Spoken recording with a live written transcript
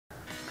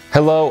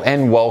Hello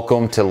and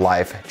welcome to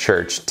Life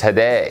Church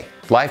Today.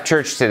 Life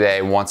Church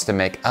Today wants to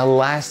make a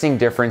lasting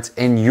difference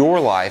in your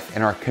life,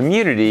 in our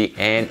community,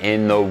 and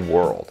in the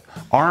world.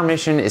 Our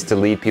mission is to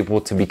lead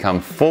people to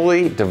become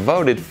fully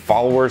devoted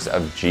followers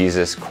of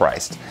Jesus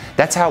Christ.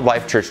 That's how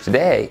Life Church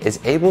Today is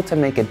able to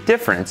make a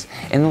difference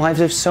in the lives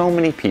of so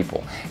many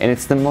people, and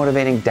it's the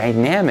motivating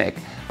dynamic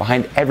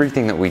behind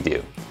everything that we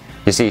do.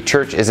 You see,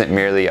 church isn't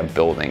merely a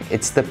building,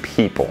 it's the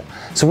people.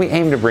 So we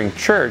aim to bring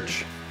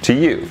church to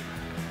you.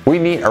 We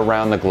meet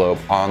around the globe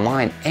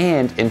online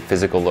and in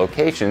physical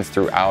locations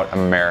throughout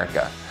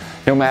America.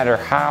 No matter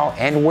how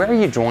and where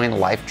you join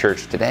Life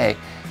Church Today,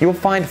 you'll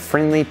find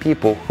friendly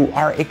people who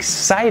are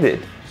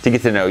excited to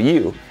get to know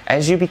you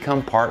as you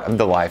become part of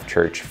the Life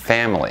Church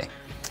family.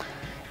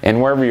 And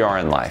wherever you are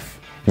in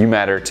life, you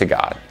matter to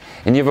God,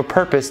 and you have a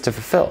purpose to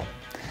fulfill.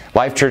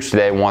 Life Church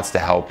Today wants to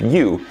help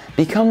you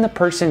become the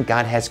person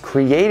God has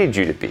created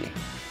you to be.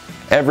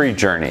 Every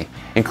journey,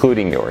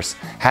 including yours,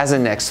 has a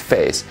next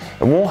phase,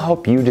 and we'll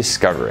help you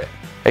discover it.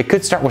 It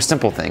could start with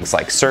simple things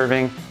like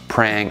serving,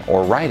 praying,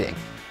 or writing,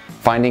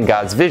 finding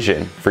God's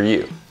vision for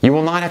you. You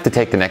will not have to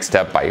take the next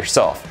step by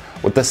yourself.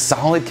 With a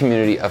solid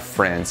community of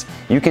friends,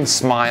 you can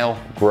smile,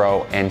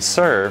 grow, and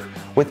serve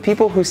with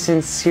people who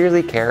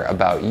sincerely care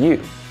about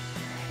you.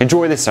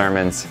 Enjoy the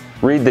sermons,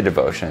 read the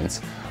devotions,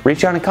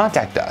 reach out and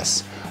contact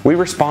us. We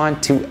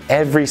respond to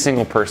every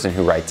single person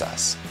who writes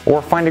us,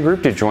 or find a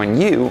group to join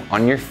you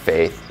on your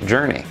faith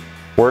journey.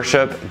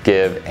 Worship,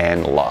 give,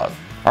 and love.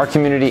 Our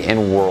community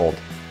and world.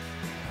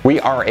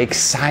 We are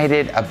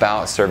excited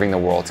about serving the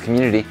world's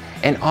community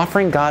and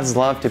offering God's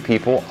love to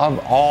people of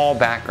all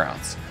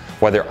backgrounds,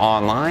 whether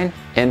online,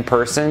 in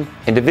person,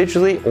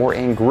 individually, or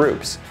in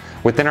groups,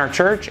 within our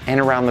church and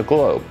around the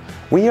globe.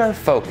 We are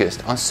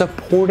focused on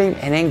supporting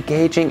and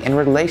engaging in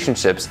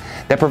relationships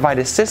that provide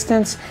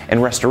assistance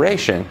and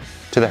restoration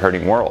to the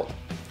hurting world.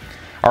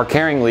 Our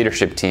caring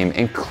leadership team,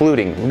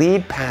 including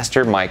lead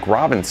pastor Mike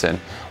Robinson,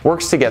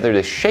 works together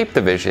to shape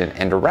the vision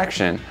and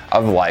direction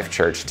of Life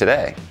Church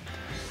Today.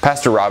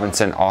 Pastor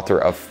Robinson, author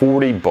of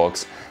 40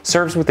 books,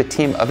 serves with a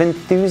team of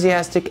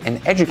enthusiastic and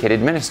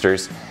educated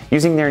ministers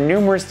using their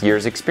numerous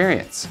years'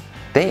 experience.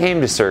 They aim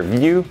to serve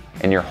you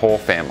and your whole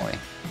family.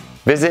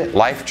 Visit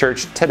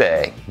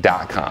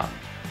lifechurchtoday.com.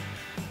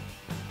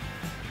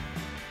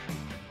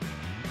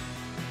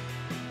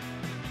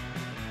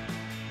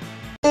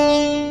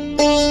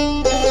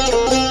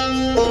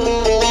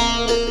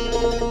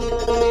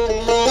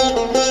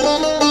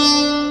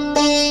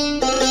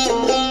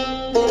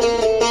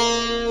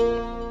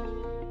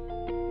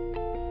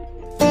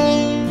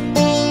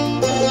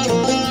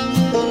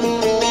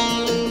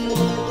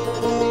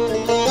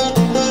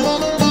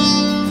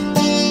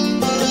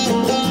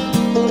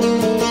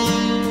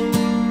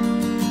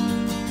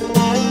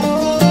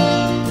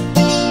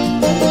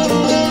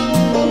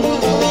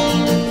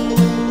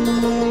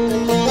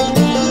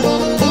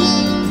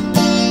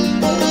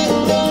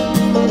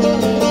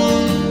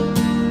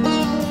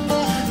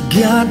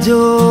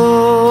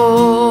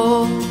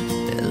 גדול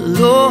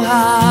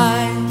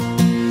אלוהי,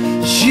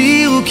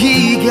 שירו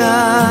כי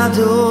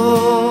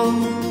גדול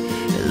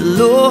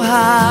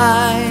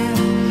אלוהי,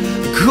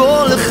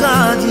 כל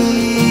אחד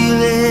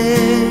יראה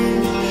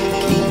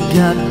כי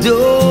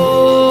גדול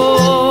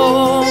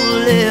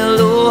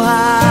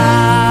אלוהי.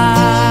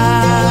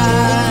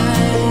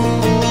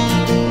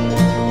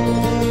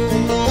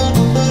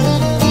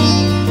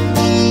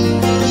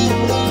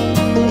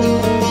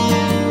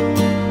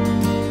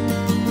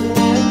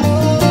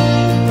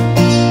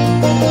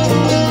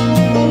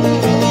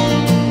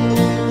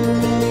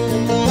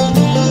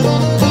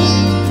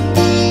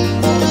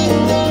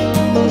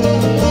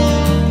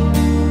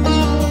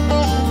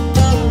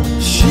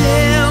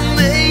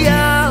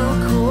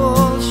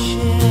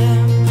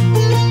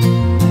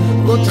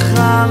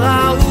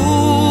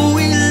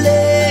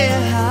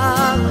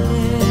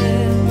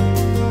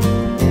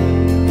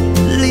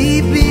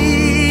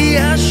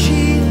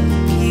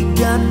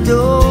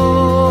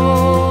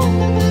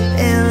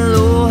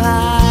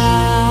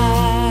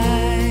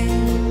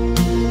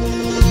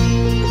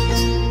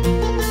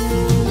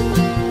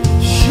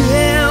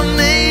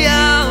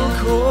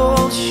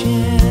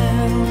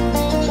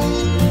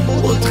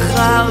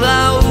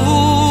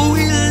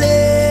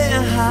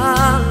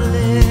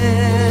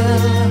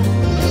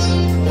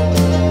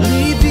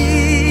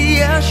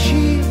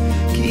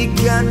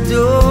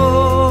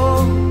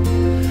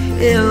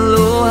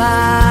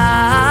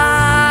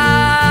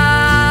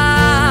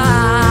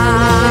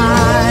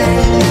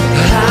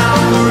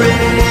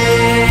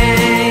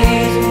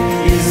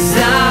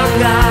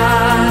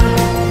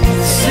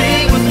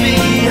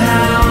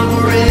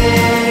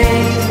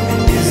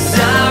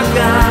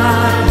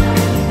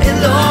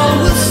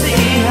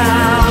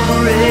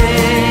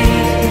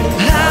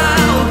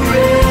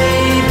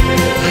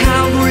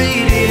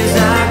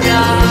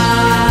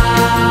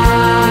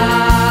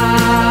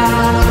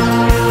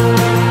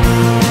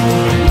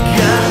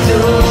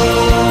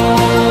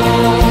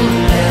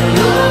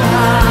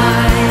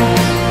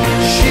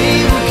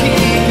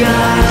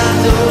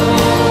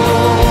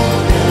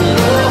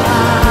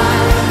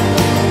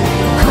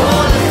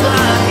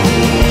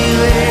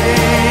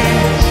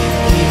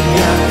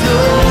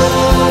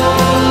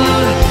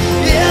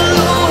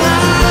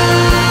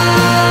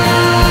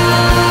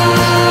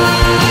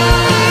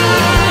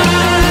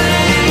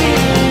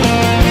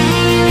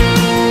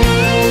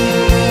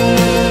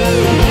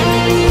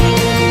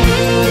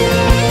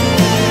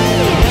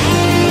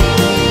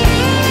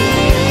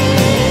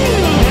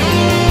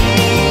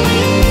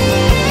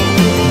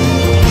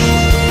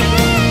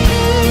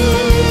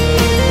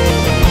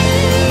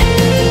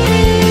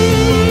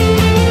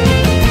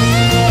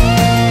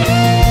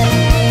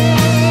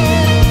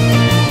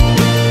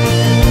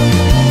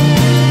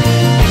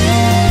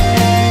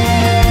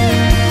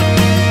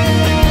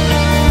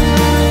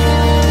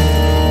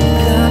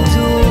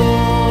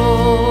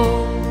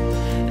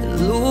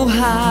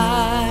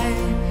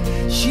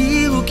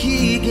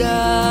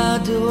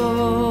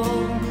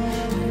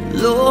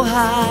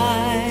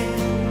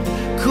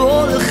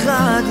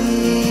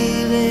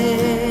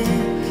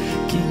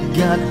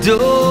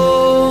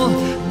 גדול,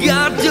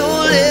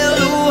 גדול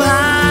אלוהי,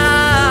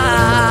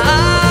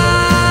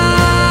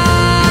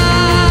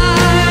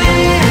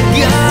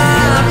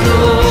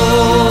 גדול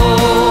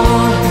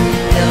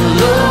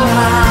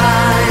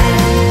אלוהי,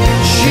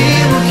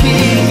 שירו כי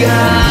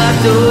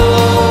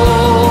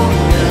גדול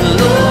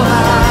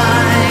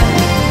אלוהי,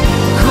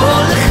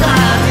 כל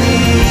אחד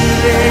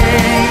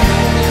יראה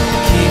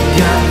כי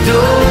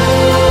גדול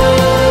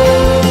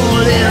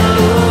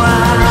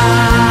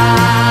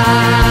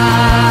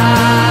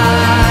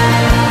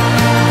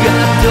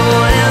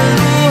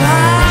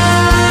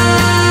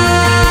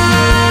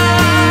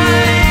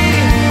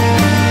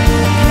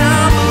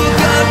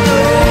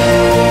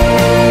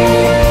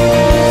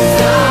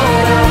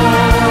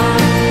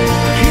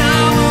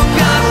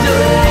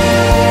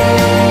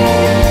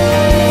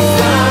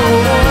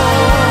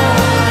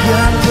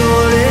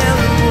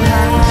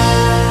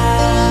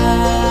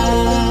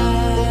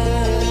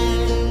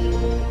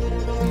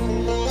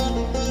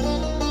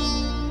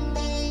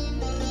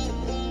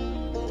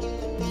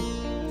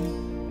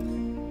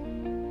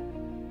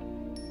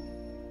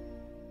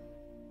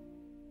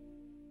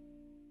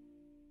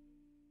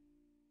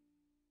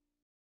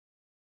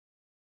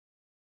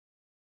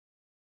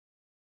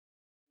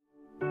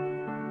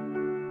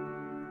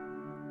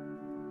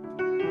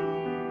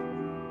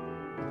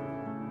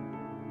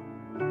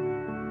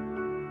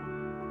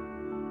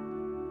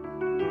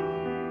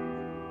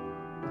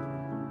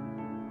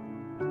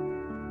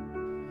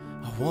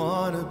I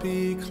wanna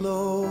be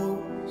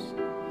close,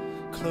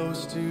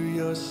 close to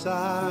your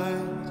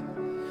side,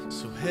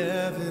 so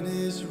heaven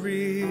is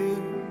real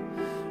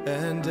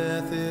and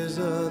death is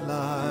a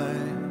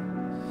lie.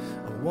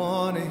 I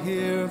wanna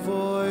hear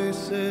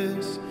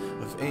voices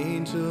of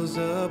angels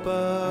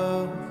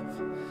above,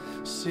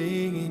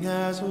 singing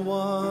as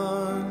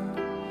one,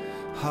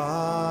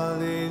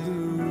 hallelujah,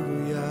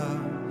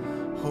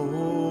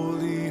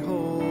 holy,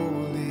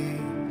 holy,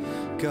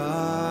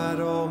 God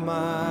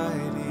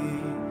Almighty,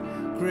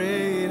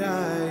 great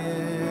I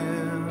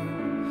am.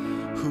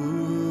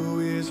 Who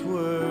is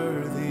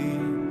worthy?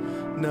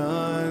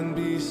 None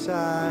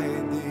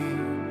beside thee,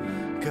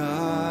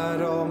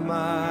 God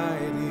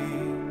Almighty,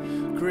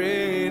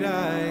 great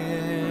I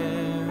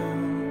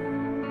am.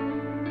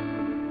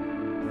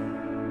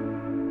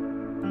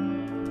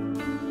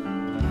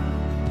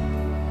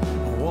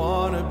 I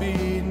wanna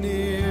be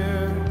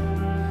near,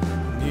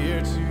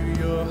 near to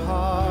your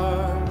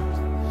heart,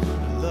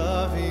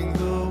 loving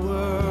the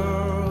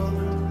world,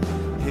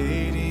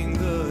 hating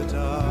the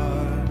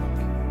dark.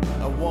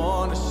 I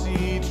wanna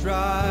see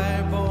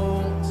dry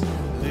bones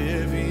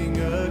living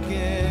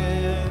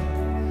again,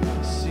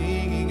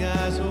 singing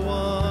as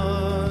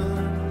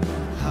one,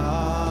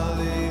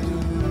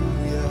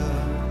 hallelujah,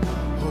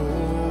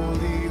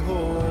 holy,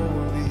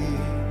 holy,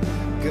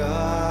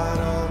 God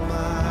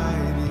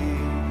Almighty,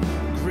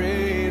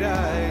 great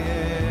I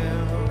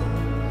am.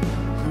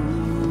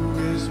 Who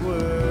is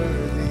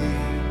worthy?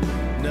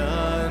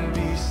 None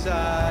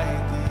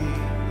beside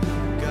thee,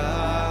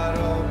 God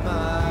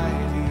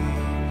Almighty,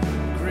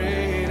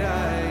 great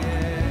I am.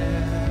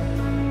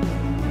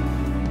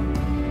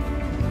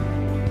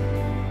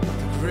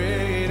 The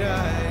great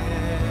I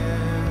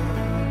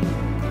am.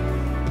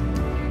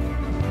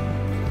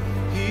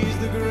 He's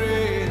the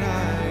great I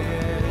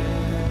am.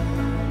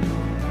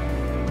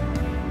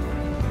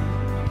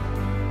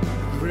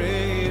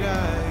 Great I am.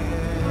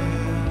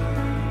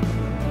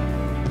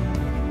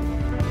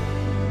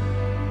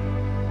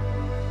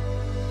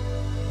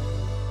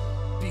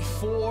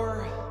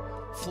 Before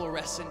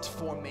fluorescent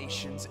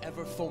formations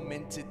ever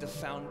fomented the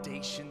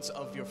foundations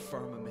of your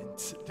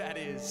firmament, that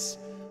is,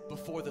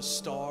 before the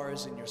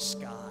stars in your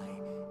sky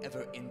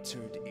ever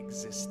entered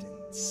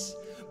existence,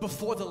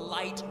 before the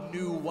light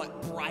knew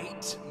what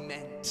bright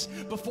meant,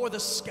 before the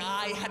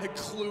sky had a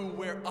clue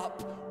where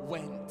up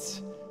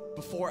went,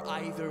 before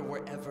either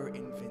were ever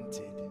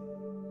invented,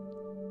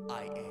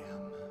 I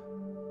am.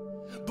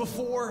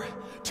 Before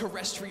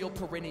terrestrial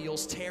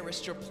perennials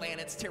terraced your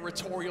planet's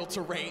territorial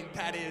terrain,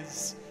 that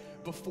is,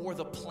 before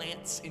the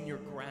plants in your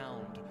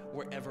ground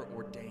were ever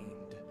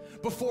ordained,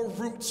 before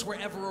roots were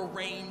ever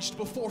arranged,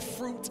 before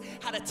fruit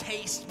had a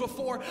taste,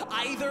 before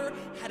either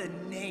had a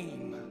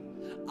name,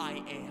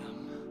 I am.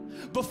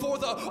 Before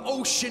the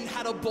ocean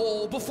had a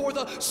bowl, before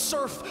the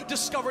surf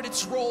discovered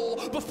its role,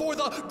 before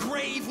the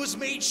grave was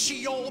made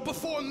Sheol,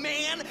 before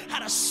man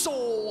had a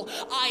soul,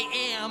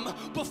 I am.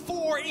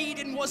 Before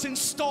Eden was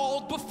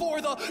installed, before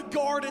the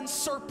garden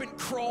serpent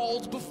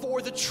crawled,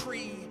 before the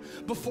tree,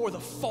 before the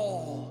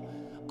fall,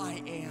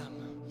 I am.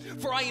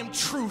 For I am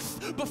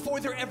truth before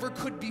there ever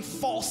could be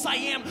false. I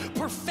am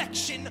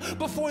perfection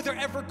before there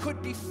ever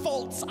could be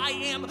faults. I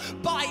am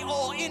by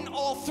all, in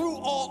all, through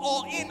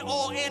all in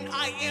all, and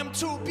I am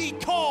to be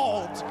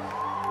called.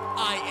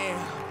 I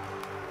am.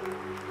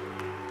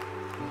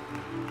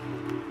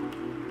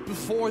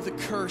 Before the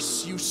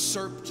curse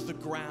usurped the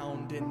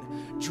ground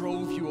and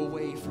drove you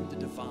away from the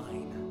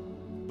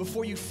divine.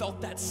 Before you felt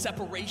that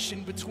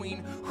separation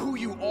between who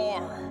you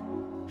are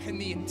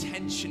and the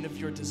intention of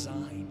your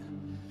design.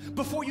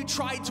 before you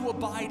tried to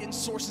abide in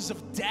sources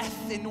of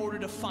death in order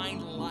to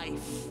find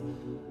life,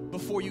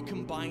 before you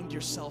combined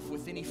yourself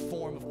with any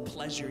form of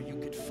pleasure you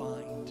could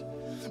find,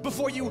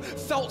 before you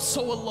felt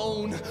so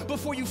alone,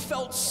 before you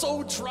felt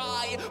so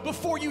dry,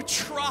 before you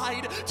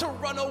tried to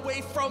run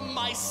away from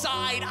my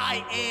side,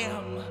 I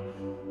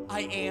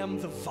am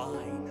the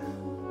vine.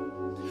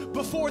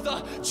 Before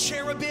the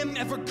cherubim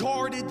ever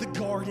guarded the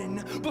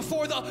garden,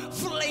 before the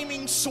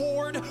flaming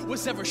sword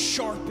was ever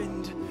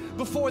sharpened,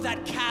 before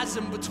that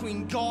chasm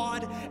between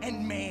God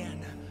and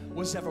man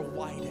was ever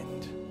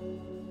widened,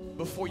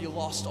 before you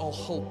lost all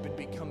hope in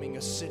becoming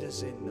a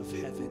citizen of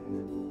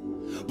heaven,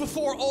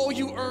 before all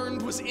you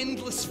earned was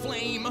endless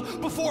flame,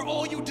 before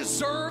all you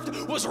deserved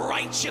was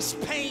righteous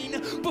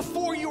pain,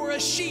 before you were a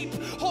sheep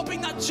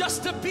hoping not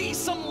just to be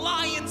some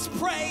lion's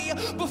prey,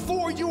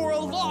 before you were a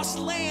lost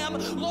lamb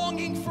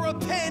longing for a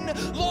pen,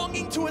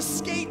 longing to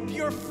escape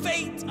your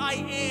fate, I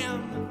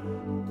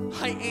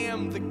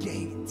am the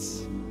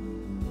gate.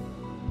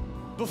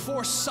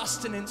 Before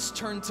sustenance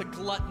turned to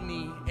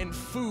gluttony and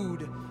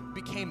food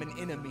became an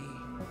enemy,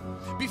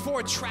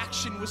 before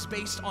attraction was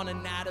based on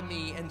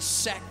anatomy and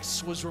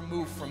sex was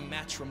removed from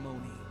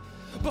matrimony,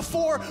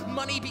 before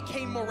money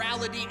became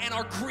morality and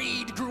our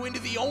greed grew into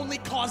the only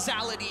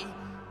causality,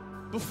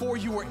 before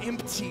you were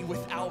empty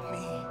without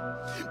me,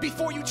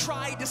 before you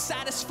tried to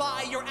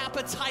satisfy your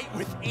appetite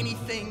with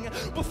anything,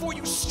 before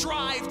you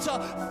strived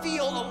to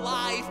feel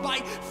alive by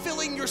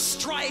filling your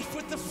strife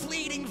with the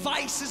fleeting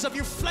vices of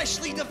your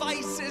fleshly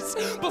devices,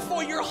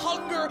 before your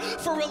hunger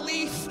for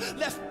relief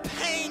left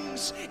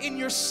pangs in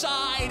your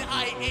side,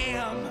 I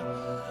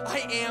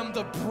am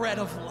the bread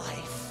of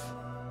life.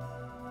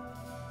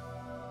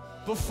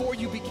 Before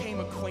you became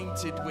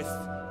acquainted with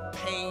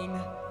pain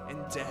and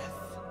death,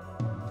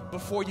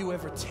 before you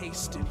ever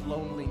tasted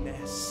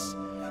loneliness,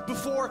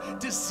 before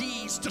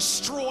disease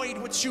destroyed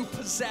what you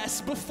possess,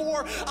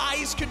 before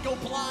eyes could go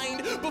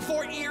blind,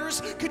 before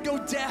ears could go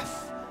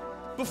deaf,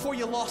 before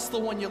you lost the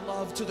one you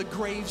loved to the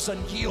grave's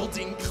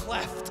unyielding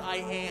cleft, I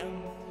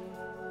am.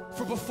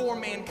 For before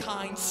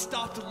mankind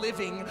stopped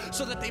living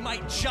so that they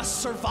might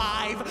just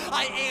survive,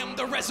 I am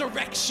the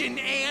resurrection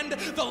and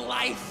the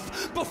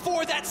life.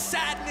 Before that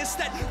sadness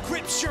that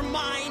grips your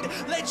mind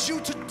led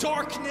you to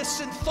darkness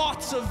and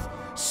thoughts of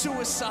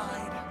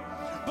suicide,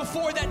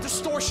 before that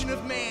distortion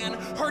of man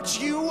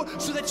hurt you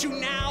so that you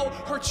now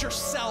hurt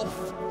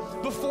yourself,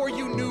 before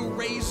you knew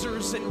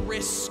razors and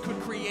risks could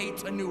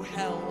create a new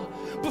hell,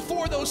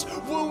 before those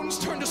wounds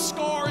turned to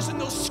scars and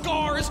those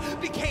scars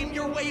became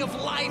your way of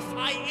life,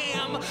 I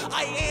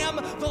am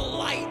the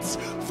light.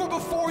 For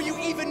before you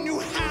even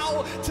knew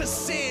how to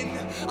sin,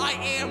 I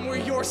am where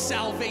your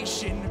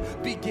salvation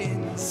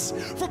begins.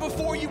 For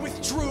before you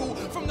withdrew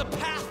from the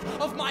path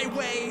of my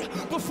way,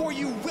 before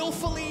you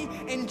willfully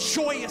and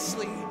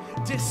joyously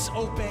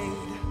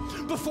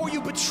disobeyed, before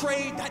you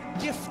betrayed that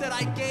gift that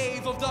I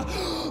gave of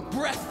the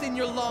breath in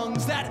your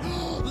lungs, that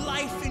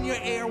life in your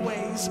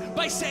airways,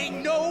 by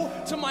saying no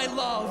to my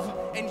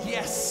love and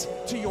yes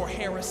to your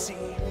heresy,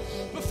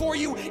 before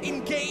you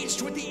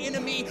engaged with the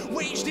enemy,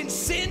 waged in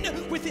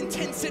sin with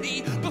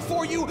intensity,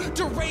 before you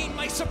drained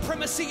my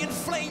supremacy,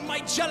 inflamed my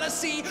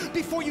jealousy,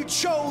 before you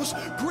chose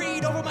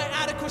greed over my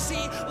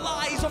adequacy,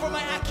 lies over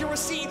my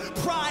accuracy,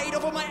 pride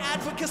over my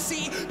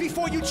advocacy,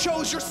 before you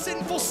chose your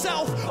sinful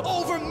self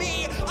over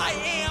me,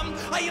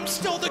 I am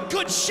still the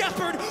good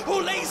shepherd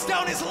who lays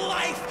down his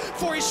life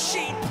for his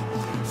sheep.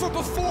 For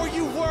before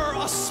you were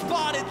a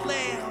spotted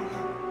lamb,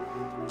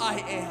 I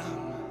am.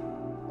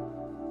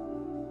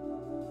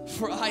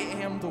 For I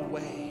am the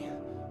way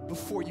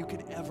before you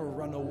could ever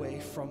run away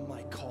from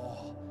my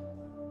call.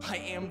 I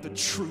am the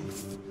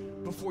truth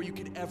before you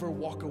could ever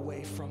walk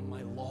away from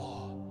my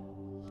law.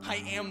 I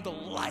am the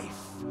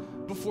life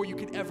before you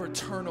could ever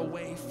turn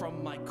away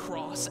from my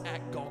cross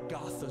at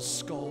Golgotha's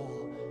skull.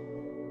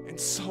 And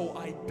so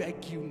I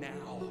beg you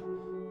now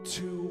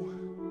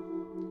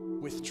to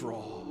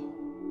withdraw.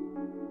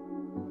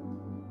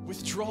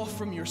 Withdraw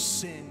from your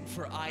sin,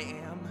 for I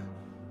am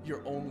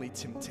your only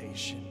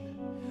temptation.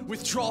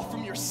 Withdraw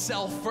from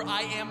yourself, for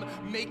I am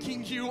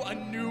making you a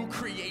new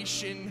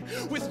creation.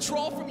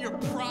 Withdraw from your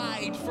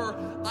pride, for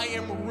I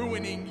am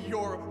ruining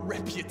your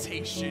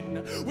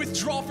reputation.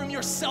 Withdraw from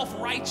your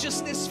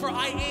self-righteousness, for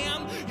I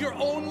am your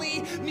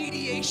only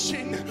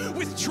mediation.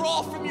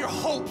 Withdraw from your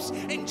hopes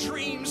and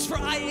dreams, for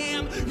I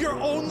am your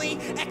only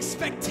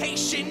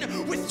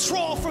expectation.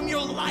 Withdraw from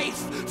your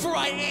life, for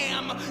I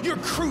am your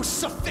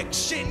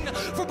crucifixion.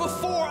 For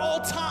before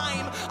all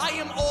time, I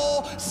am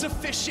all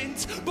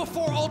sufficient.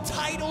 Before all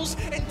titles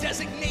and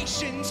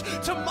designations,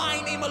 to my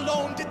name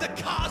alone did the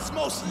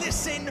cosmos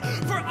listen.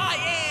 For I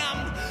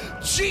am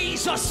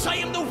Jesus, I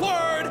am the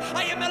Word,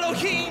 I am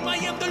Elohim, I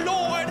am the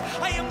Lord,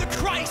 I am the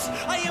Christ,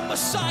 I am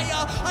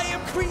Messiah, I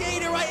am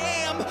Creator, I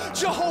am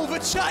Jehovah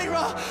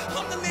Jireh,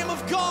 I'm the Lamb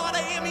of God,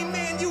 I am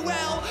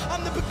Emmanuel,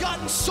 I'm the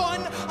begotten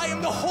Son, I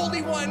am the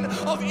Holy One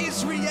of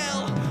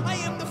Israel, I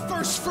am the first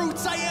first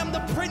fruits. I am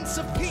the Prince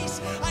of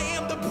Peace. I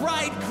am the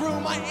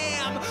bridegroom. I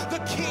am the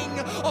King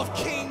of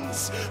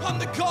Kings. I'm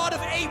the God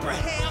of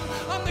Abraham.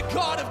 I'm the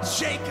God of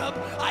Jacob.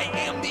 I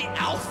am the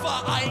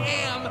Alpha. I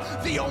am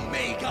the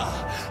Omega.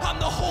 I'm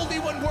the Holy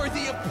One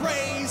worthy of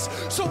praise.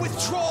 So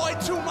withdraw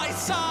into my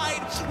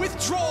side.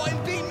 Withdraw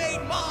and be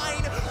made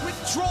mine.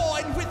 Withdraw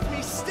and with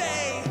me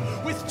stay.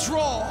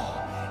 Withdraw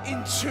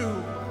into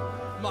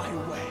my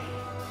way.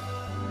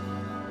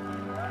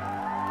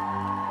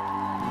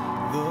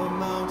 The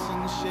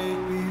mountains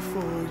shake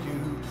before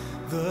you,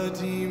 the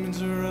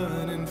demons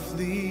run and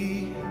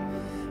flee.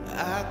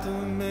 At the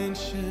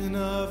mention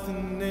of the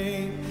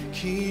name,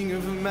 King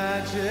of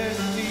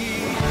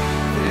Majesty,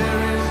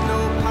 there is no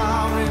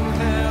power in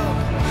hell,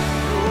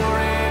 nor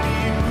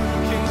any who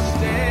can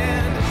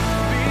stand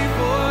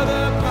before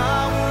the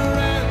power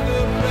and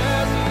the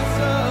presence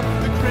of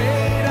the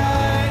great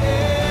I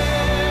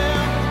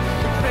am,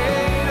 the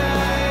great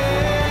I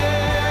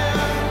am,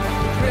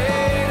 the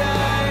great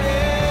I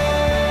am,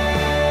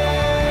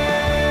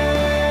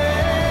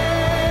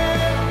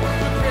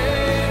 the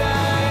great I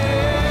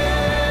am,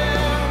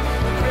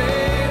 the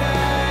great I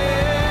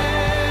am,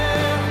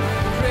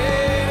 the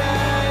great I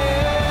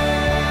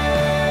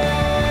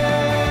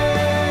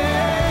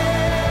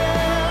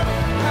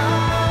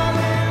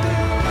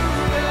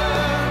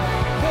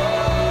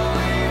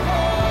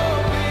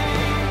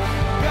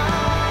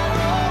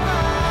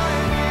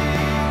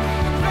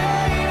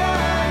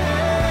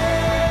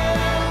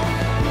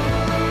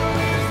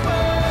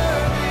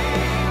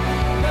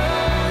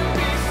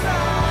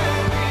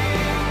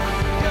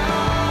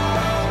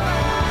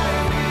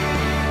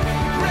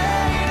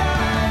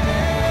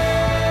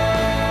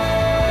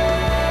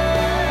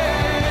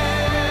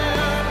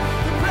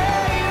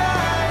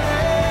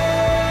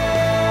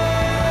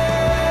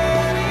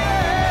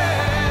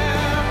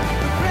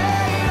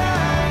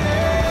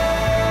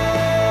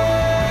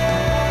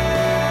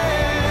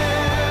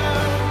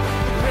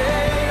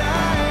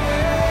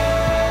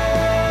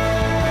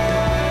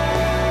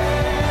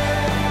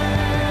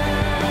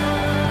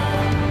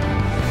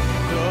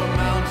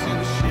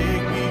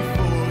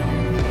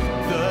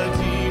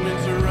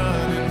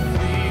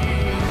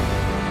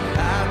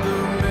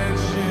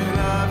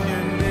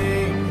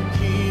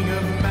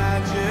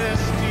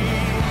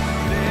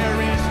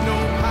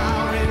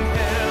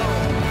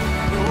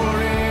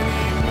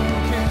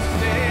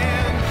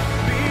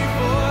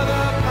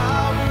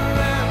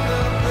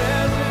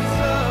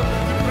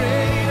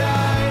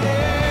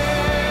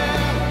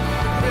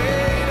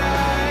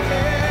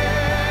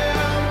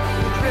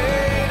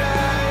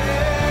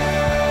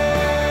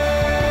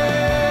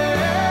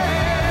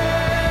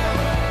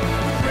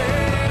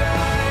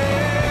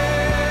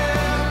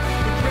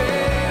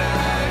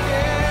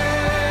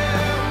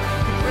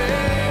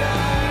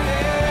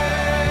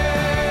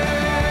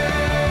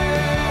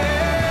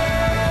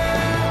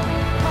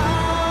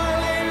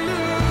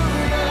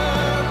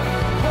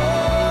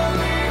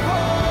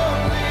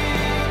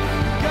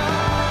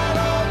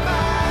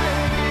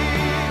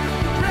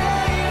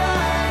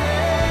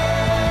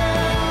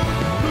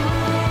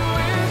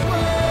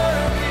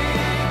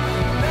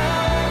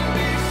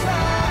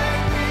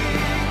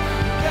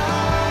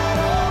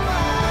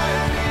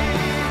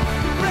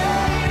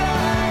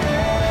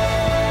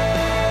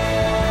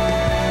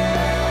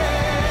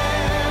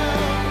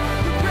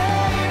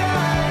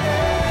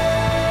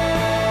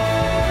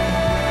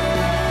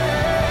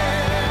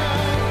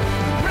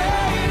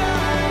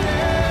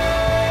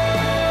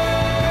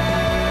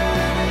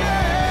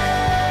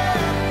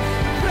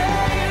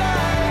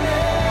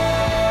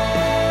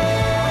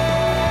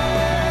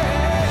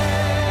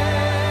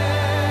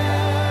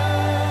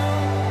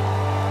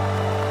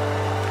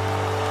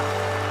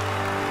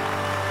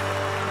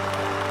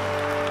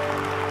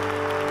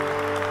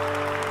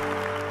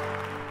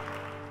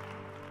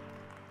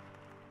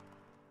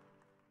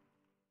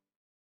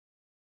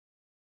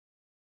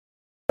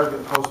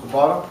Getting close to the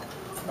bottom.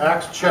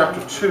 Acts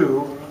chapter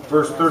 2,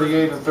 verse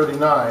 38 and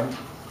 39.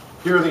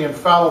 Hear the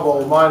infallible,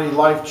 almighty,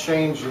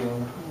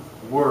 life-changing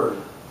word.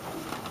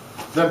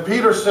 Then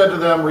Peter said to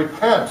them,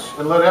 repent,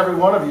 and let every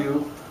one of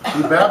you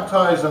be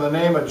baptized in the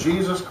name of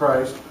Jesus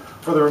Christ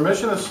for the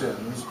remission of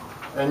sins,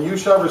 and you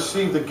shall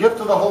receive the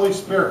gift of the Holy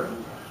Spirit.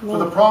 For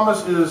the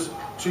promise is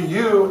to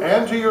you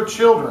and to your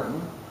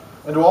children,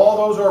 and to all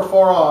those who are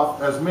far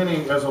off, as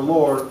many as the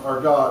Lord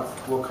our God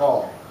will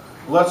call.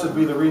 Blessed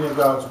be the reading of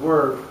God's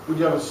word. Would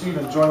you have a seat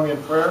and join me in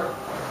prayer?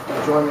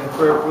 Join me in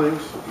prayer,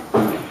 please.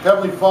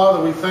 Heavenly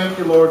Father, we thank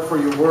you, Lord, for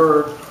your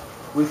word.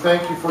 We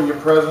thank you for your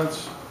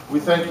presence. We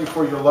thank you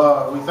for your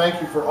love. We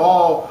thank you for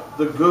all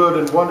the good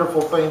and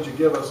wonderful things you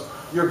give us.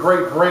 Your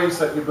great grace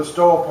that you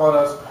bestow upon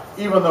us,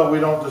 even though we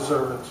don't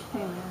deserve it.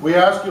 We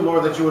ask you,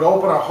 Lord, that you would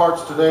open our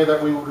hearts today,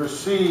 that we would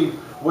receive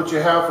what you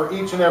have for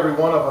each and every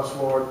one of us,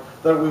 Lord,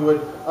 that we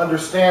would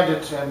understand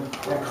it and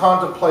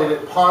contemplate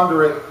it,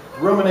 ponder it,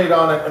 ruminate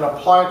on it, and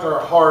apply it to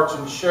our hearts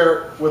and share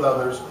it with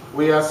others.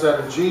 We ask that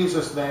in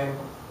Jesus' name,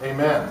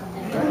 amen.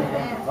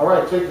 Amen. All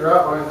right, take your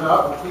outlines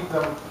out and keep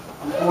them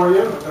before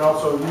you. You can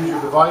also use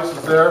your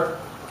devices there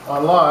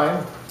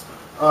online.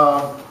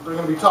 We're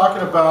going to be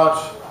talking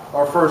about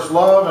our first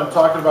love and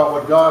talking about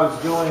what God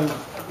is doing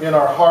in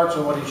our hearts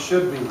and what He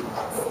should be.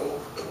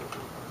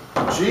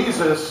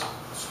 Jesus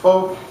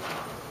spoke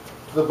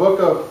to the book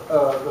of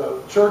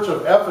the church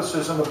of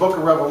Ephesus in the book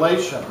of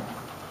Revelation,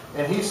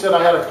 and He said,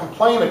 I had a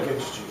complaint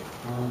against you.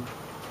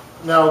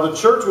 Now, the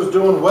church was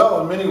doing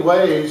well in many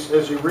ways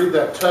as you read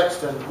that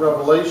text in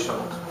Revelation,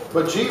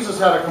 but Jesus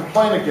had a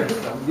complaint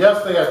against them.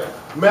 Yes, they had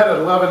met at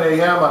 11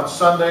 a.m. on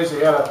Sundays.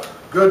 They had a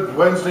good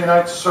Wednesday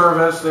night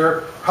service.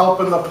 They're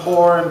helping the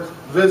poor and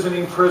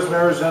visiting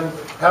prisoners and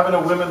having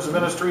a women's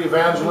ministry,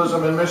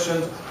 evangelism and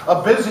missions.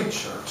 A busy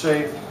church,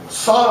 a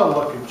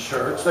solid-looking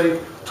church. They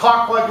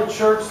talked like a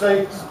church,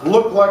 they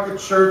looked like a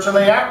church, and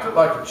they acted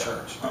like a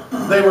church.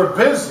 They were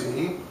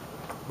busy,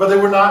 but they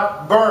were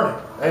not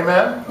burning.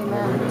 Amen?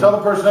 Amen. Tell the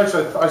person next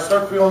to you, I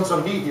start feeling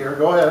some heat here.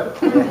 Go ahead.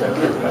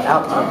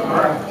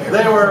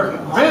 They were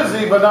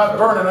busy, but not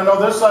burning. I know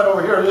this side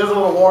over here, it is a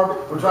little warm.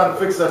 We're trying to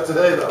fix that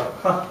today, though.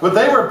 But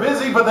they were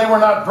busy, but they were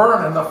not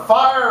burning. The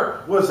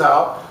fire was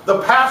out.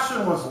 The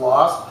passion was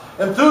lost.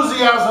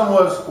 Enthusiasm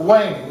was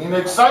waning. And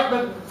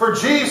excitement for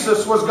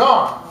Jesus was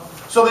gone.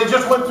 So they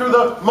just went through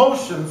the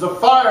motions. The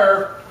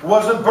fire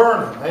wasn't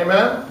burning.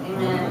 Amen?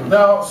 Amen.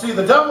 Now, see,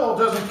 the devil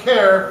doesn't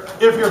care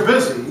if you're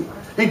busy.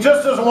 He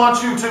just doesn't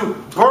want you to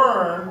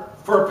burn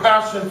for a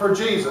passion for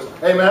Jesus.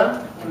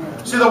 Amen?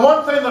 Amen? See, the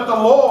one thing that the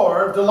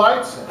Lord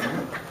delights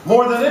in,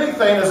 more than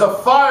anything, is a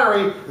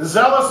fiery,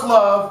 zealous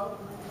love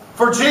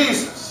for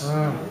Jesus.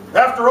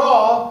 After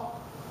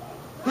all,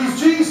 He's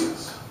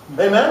Jesus.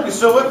 Amen? You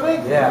still with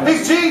me? Yeah.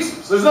 He's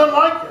Jesus. There's none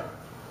like Him.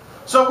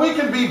 So we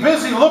can be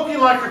busy looking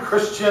like a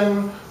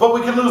Christian, but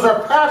we can lose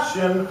our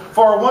passion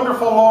for our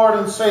wonderful Lord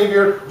and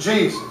Savior,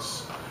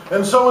 Jesus.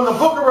 And so in the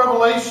book of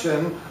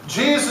Revelation,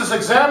 Jesus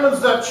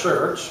examines that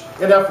church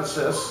in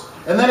Ephesus,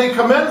 and then He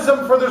commends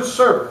them for their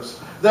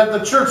service. That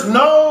the church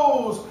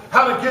knows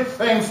how to get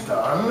things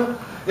done.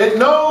 It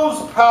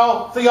knows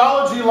how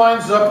theology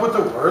lines up with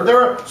the Word.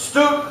 They're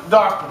astute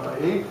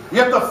doctrinally,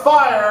 yet the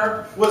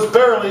fire was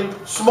barely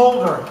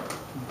smoldering.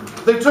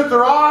 They took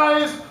their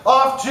eyes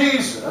off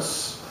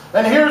Jesus.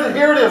 And here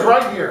it is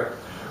right here.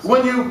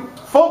 When you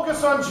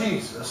focus on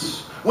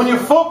Jesus, when you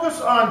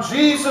focus on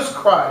Jesus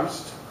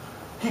Christ,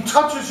 He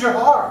touches your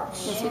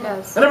hearts. Yes, He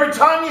does. And every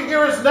time you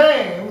hear His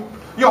name,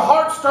 your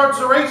heart starts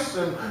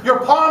racing.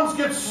 Your palms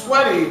get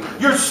sweaty.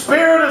 Your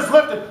spirit is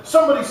lifted.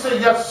 Somebody say,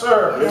 yes,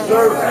 sir. Yes,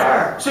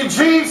 sir. See,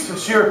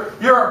 Jesus,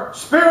 your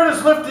spirit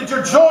is lifted.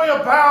 Your joy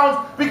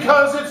abounds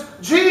because it's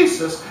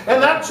Jesus.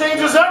 And that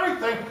changes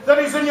everything that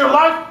is in your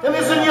life and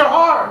is in your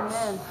heart.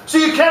 Amen.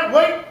 See, you can't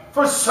wait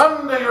for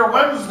Sunday or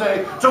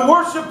Wednesday to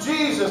worship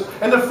Jesus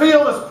and to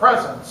feel His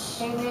presence.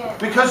 Amen.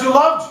 Because you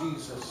love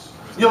Jesus.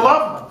 You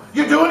love Him.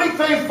 You do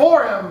anything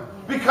for Him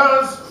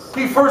because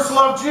He first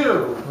loved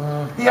you.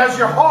 He has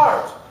your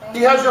heart.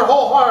 He has your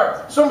whole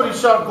heart. Somebody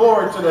shout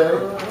glory today.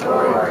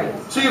 Glory.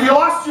 See, if you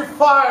lost your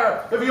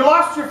fire, if you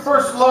lost your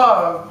first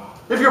love,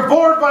 if you're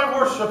bored by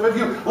worship, if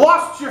you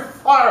lost your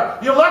fire,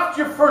 you left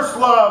your first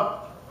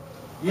love,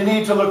 you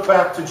need to look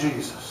back to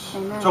Jesus.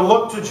 Amen. To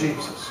look to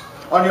Jesus.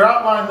 On your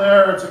outline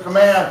there, it's a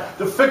command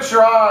to fix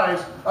your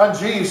eyes on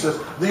Jesus,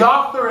 the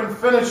author and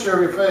finisher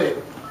of your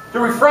faith. To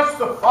refresh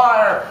the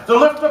fire, to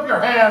lift up your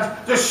hands,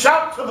 to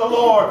shout to the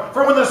Lord.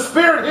 For when the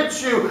Spirit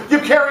hits you, you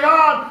carry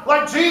on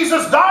like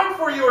Jesus died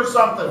for you or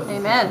something.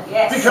 Amen.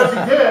 Yes. Because He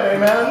did,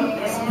 amen?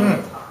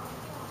 Yes.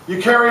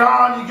 You carry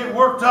on, you get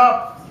worked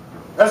up,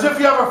 as if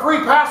you have a free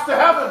pass to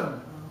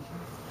heaven.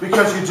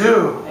 Because you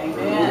do.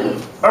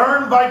 Amen.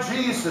 Earned by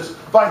Jesus,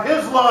 by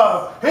His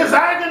love, His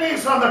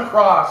agonies on the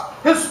cross,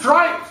 His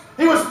stripes.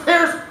 He was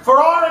pierced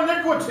for our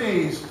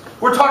iniquities.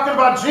 We're talking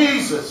about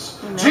Jesus.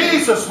 Amen.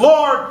 Jesus,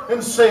 Lord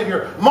and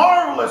Savior.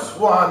 Marvelous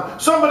one.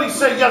 Somebody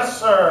say, yes,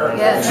 sir.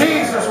 Yes.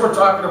 Jesus we're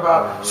talking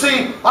about.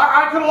 See,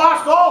 I could have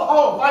lost all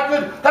hope. I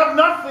could have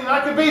nothing.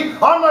 I could be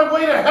on my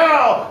way to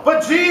hell.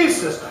 But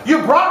Jesus, you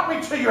brought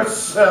me to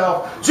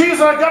yourself. Jesus,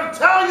 I got to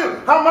tell you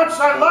how much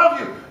I love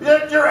you.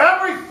 That you're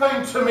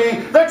everything to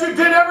me. That you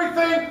did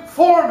everything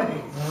for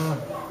me.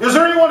 Is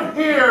there anyone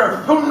here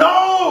who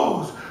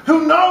knows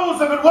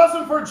if it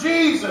wasn't for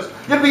Jesus,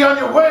 you'd be on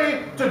your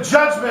way to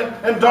judgment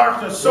and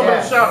darkness?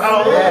 Somebody shout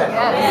hallelujah.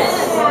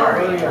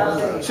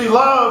 Yes. See,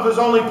 love is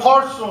only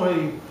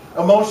partially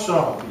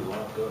emotional.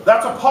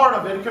 That's a part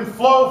of it. It can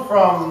flow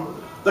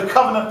from the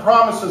covenant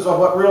promises of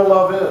what real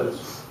love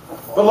is.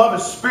 But love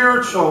is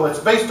spiritual. It's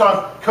based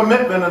on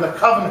commitment and the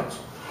covenant.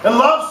 And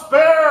love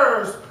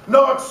spares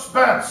no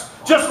expense.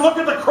 Just look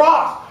at the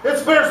cross. It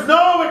spares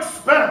no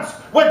expense.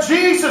 What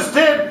Jesus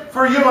did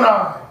for you and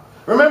I.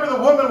 Remember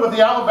the woman with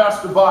the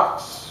alabaster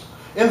box.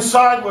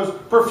 Inside was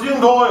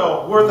perfumed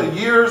oil worth a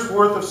year's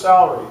worth of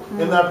salary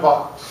in that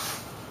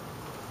box.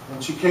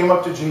 And she came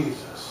up to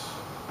Jesus.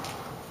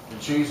 And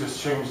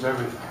Jesus changed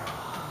everything.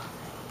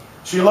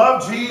 She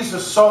loved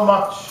Jesus so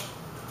much.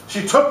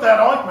 She took that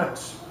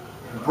ointment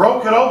and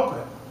broke it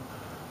open.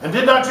 And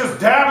did not just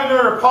dab it in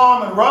her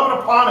palm and rub it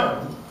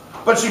upon Him.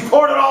 But she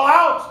poured it all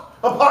out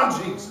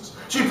upon Jesus.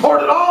 She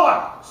poured it all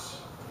out.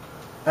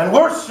 And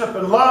worship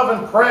and love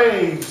and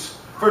praise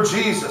for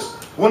Jesus.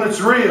 When it's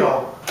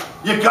real,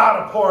 you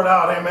gotta pour it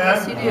out,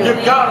 amen? You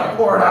gotta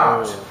pour it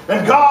out.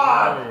 And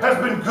God has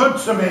been good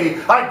to me.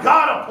 I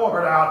gotta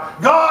pour it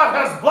out. God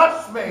has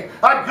blessed me.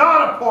 I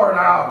gotta pour it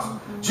out.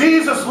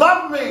 Jesus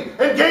loved me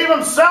and gave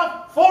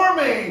himself for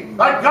me.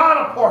 I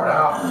gotta pour it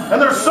out.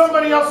 And there's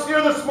somebody else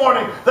here this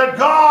morning that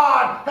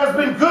God has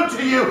been good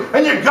to you,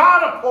 and you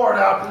gotta pour it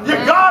out. You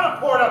gotta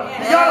pour it out.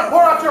 You gotta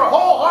pour out your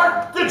whole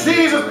heart to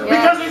Jesus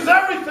because he's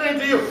everything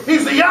to you.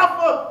 He's the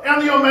Alpha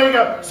and the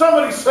Omega.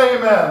 Somebody say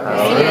amen.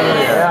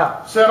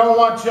 Amen. Say, I don't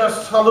want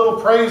just a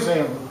little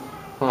praising.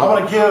 I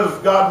want to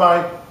give God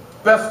my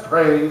best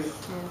praise.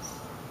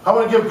 I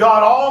want to give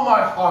God all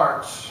my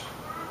heart.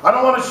 I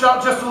don't want to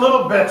shout just a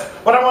little bit,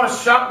 but I want to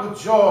shout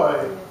with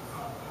joy.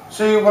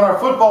 See, when our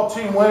football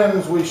team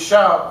wins, we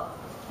shout.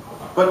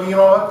 But you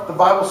know what? The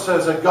Bible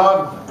says that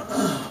God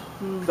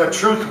wins. That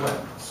truth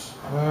wins.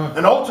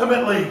 And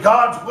ultimately,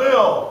 God's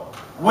will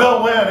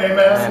win.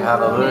 Amen?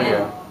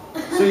 Hallelujah.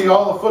 See,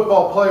 all the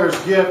football players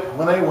get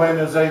when they win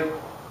is a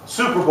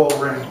Super Bowl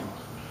ring.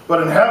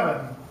 But in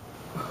heaven,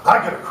 I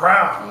get a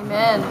crown.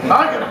 Amen.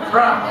 I get a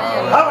crown.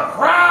 I have a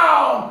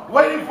crown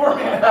waiting for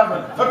me in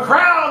heaven. A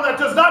crown that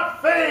does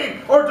not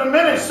fade or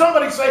diminish.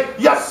 Somebody say,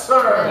 yes,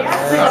 sir.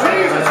 See,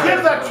 Jesus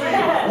gives that to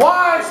you.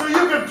 Why? So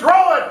you can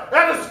throw it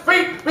at his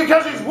feet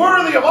because he's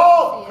worthy of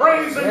all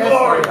praise and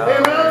glory.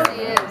 Amen?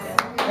 He is.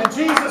 And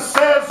Jesus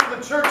says to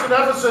the church at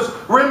Ephesus,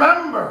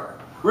 remember.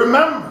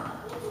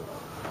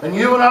 And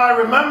you and I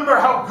remember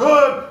how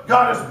good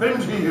God has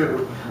been to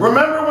you.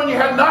 Remember when you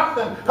had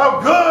nothing,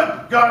 how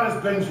good God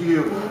has been to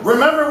you.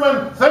 Remember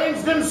when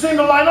things didn't seem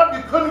to line up,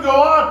 you couldn't go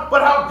on,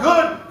 but how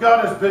good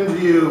God has been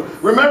to you.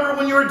 Remember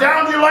when you were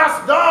down to your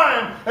last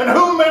dime, and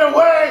who made a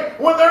way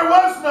when there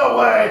was no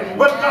way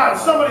but God.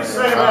 Somebody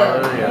say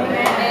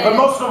amen. But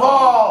most of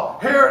all,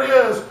 here it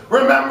is,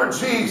 remember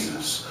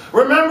Jesus.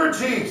 Remember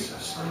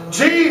Jesus.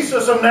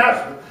 Jesus of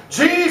Nazareth.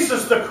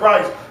 Jesus the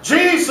Christ.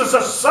 Jesus the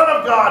Son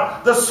of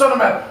God, the Son of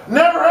Man.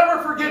 Never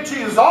ever forget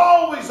Jesus.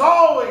 Always,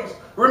 always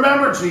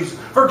remember Jesus.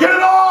 Forget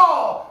it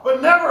all,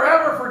 but never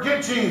ever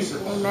forget Jesus.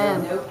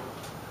 Amen.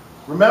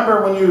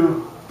 Remember when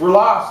you were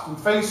lost and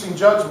facing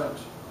judgment,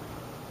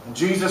 and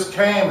Jesus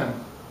came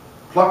and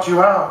plucked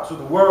you out to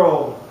the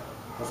world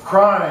of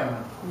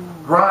crime,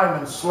 grime,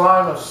 and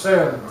slime of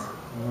sin.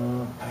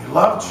 And he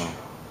loved you,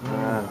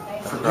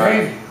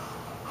 forgave you.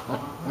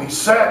 And he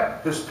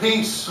set his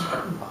peace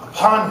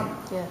upon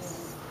you.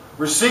 Yes.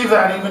 Receive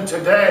that even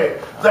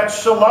today. That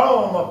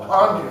shalom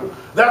upon you.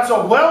 That's a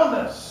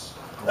wellness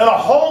and a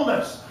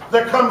wholeness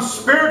that comes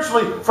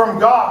spiritually from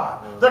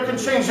God. That can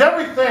change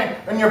everything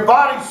in your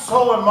body,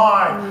 soul, and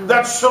mind.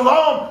 That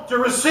shalom, to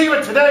receive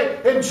it today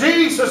in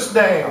Jesus'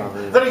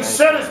 name. That he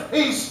set his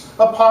peace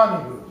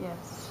upon you.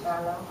 Yes.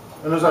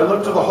 And as I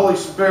look to the Holy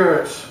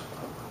Spirit,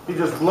 he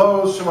just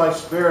blows to my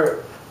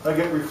spirit. I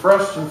get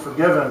refreshed and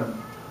forgiven.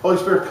 Holy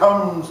Spirit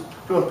comes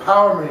to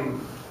empower me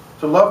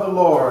to love the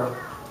Lord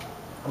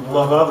and to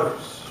love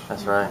others.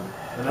 That's right.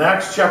 In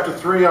Acts chapter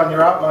 3 on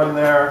your outline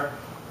there,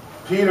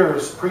 Peter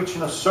is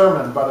preaching a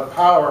sermon by the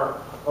power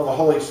of the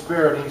Holy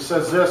Spirit. And he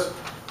says this,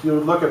 if you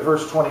would look at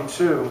verse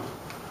 22.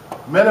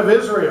 Men of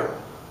Israel,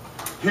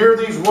 hear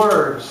these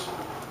words.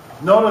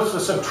 Notice the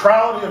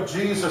centrality of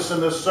Jesus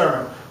in this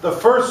sermon. The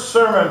first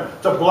sermon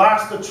to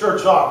blast the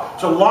church off,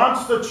 to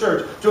launch the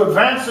church, to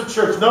advance the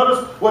church.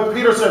 Notice what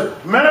Peter says.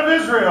 Men of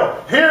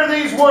Israel, hear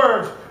these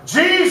words.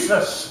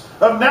 Jesus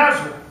of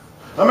Nazareth,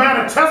 a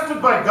man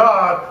attested by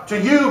God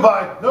to you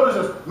by, notice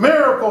this,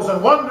 miracles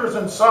and wonders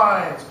and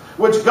signs,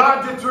 which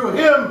God did through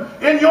him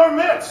in your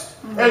midst,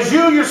 as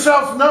you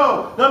yourselves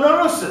know. Now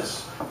notice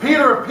this.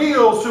 Peter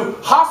appeals to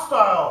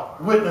hostile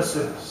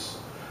witnesses.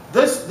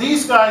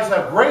 These guys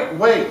have great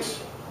weight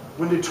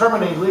when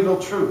determining legal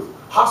truth.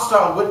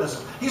 Hostile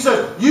witnesses. He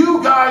says,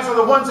 you guys are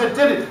the ones that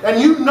did it, and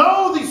you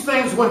know these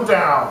things went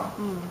down.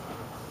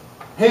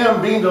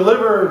 Him being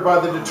delivered by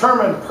the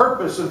determined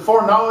purpose and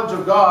foreknowledge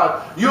of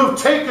God, you have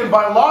taken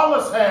by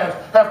lawless hands,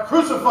 have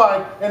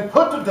crucified and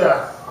put to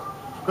death,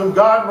 whom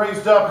God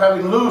raised up,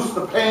 having loosed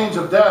the pains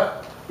of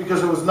death,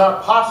 because it was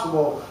not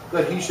possible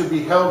that he should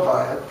be held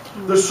by it.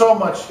 There's so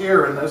much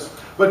here in this.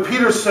 But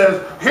Peter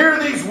says, hear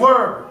these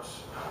words.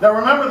 Now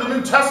remember, the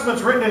New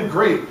Testament's written in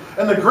Greek,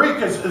 and the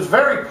Greek is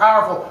very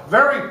powerful,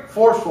 very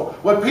forceful.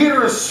 What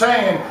Peter is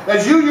saying,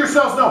 as you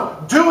yourselves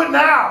know, do it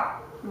now.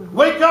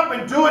 Wake up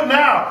and do it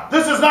now.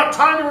 This is not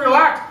time to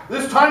relax.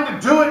 This is time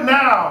to do it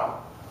now.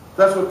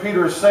 That's what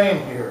Peter is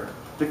saying here,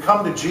 to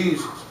come to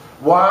Jesus.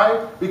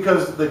 Why?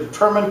 Because the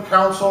determined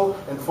counsel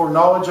and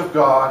foreknowledge of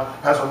God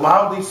has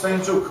allowed these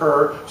things to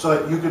occur so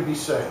that you could be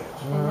saved.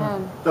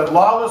 Amen. That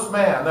lawless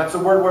man, that's the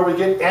word where we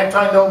get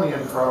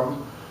antinomian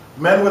from,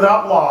 men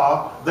without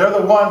law, they're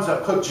the ones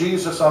that put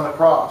Jesus on the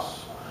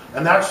cross.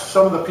 And that's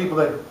some of the people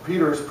that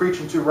Peter is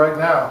preaching to right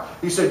now.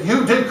 He said,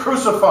 you did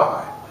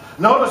crucify.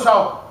 Notice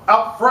how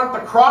out front the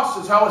cross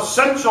is, how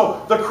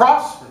essential the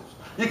cross is.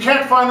 You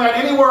can't find that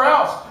anywhere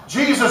else.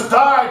 Jesus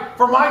died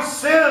for my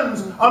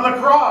sins on the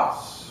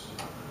cross.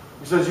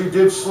 He says, you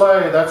did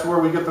slay. That's where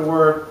we get the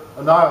word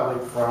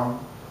annihilate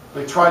from.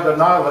 They tried to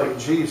annihilate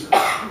Jesus.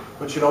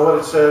 But you know what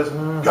it says?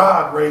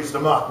 God raised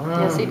him up.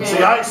 Yes, he did.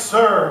 See, I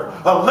serve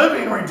a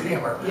living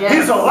Redeemer. Yes.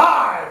 He's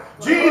alive.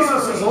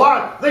 Jesus is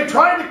alive. They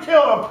tried to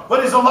kill him,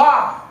 but he's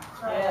alive.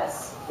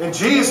 Yes. And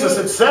Jesus,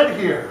 it said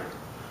here,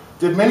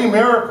 did many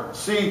miracles.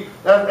 See,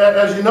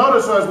 as you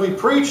notice as we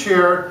preach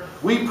here,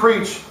 we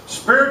preach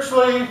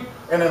spiritually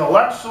and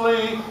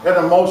intellectually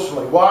and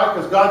emotionally. Why?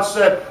 Because God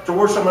said to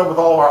worship Him with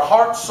all of our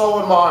heart, soul,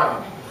 and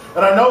mind.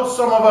 And I know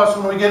some of us,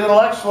 when we get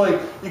intellectually,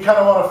 you kind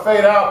of want to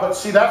fade out. But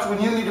see, that's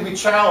when you need to be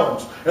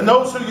challenged. And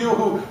those of you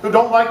who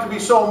don't like to be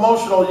so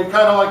emotional, you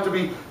kind of like to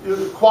be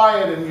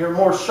quiet and you're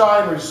more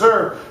shy and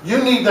reserved.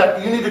 You need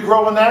that. You need to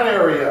grow in that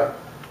area.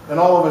 And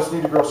all of us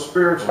need to grow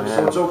spiritually.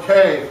 So it's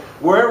okay.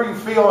 Wherever you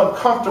feel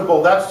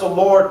uncomfortable, that's the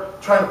Lord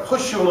trying to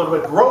push you a little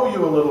bit, grow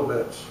you a little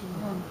bit.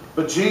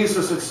 But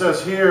Jesus, it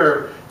says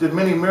here, did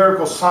many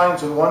miracles,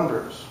 signs, and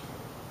wonders.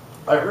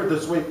 I heard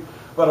this week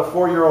about a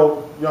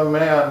 4-year-old young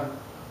man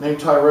named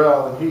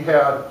Tyrell, and he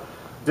had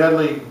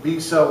deadly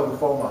B-cell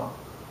lymphoma.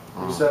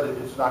 He said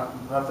it's not,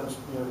 nothing's,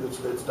 you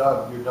know, it's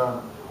done. You're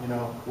done. You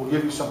know, we'll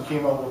give you some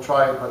chemo. We'll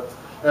try it. But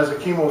as the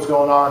chemo was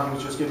going on, he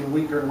was just getting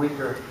weaker and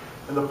weaker.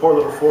 And the poor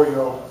little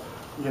 4-year-old,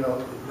 you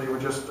know, they were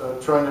just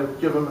trying to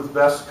give him the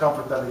best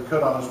comfort that he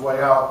could on his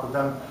way out. But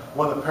then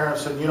one of the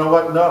parents said, you know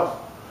what? No,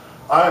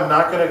 I am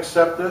not going to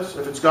accept this.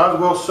 If it's God's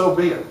will, so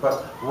be it.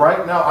 But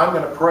right now, I'm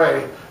going to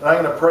pray, and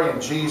I'm going to pray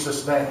in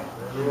Jesus' name.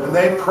 And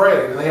they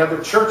prayed, and they had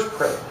the church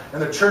pray.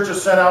 And the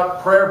churches sent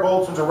out prayer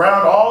bulletins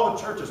around all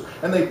the churches.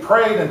 And they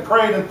prayed and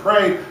prayed and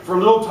prayed for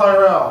little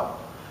Tyrell.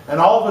 And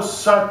all of a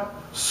sudden,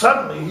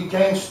 suddenly he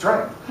gained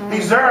strength.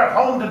 He's there at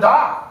home to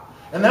die.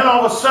 And then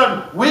all of a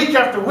sudden, week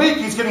after week,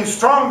 he's getting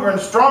stronger and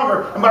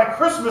stronger. And by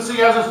Christmas, he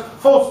has his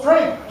full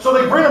strength. So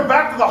they bring him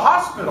back to the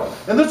hospital.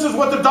 And this is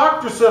what the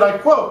doctor said, I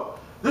quote,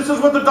 this is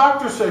what the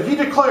doctor said. He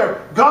declared,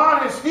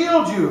 God has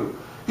healed you.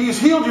 He's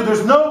healed you.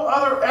 There's no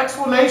other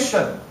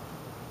explanation.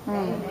 He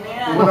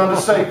went on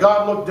to say,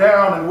 God looked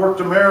down and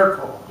worked a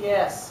miracle.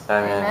 Yes.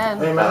 Amen.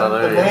 Amen. Amen.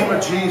 Hallelujah. The name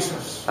of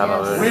Jesus.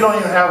 Hallelujah. We don't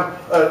even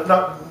have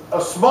not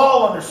a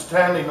small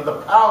understanding of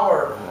the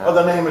power of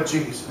the name of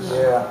Jesus.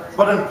 Yeah.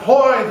 But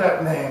employ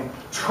that name.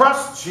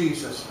 Trust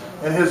Jesus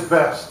in His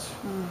best.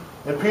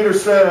 And Peter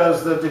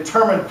says the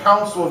determined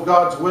counsel of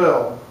God's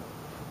will.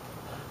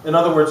 In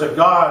other words, that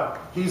God,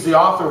 He's the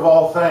author of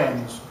all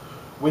things.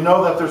 We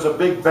know that there's a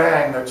big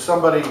bang, that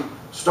somebody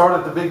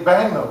started the big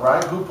bang though,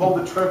 right? Who pulled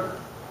the trigger?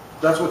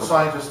 That's what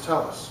scientists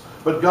tell us.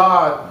 But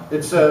God,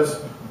 it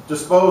says,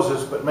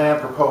 disposes, but man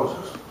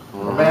proposes.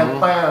 Or man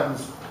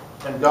plans,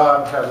 and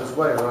God has His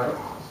way, right?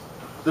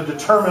 The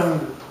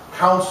determined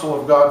counsel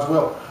of God's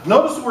will.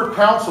 Notice the word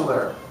counsel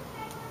there.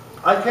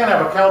 I can't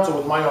have a counsel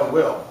with my own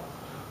will.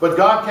 But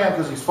God can,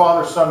 because He's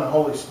Father, Son, and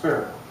Holy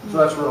Spirit. So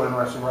that's really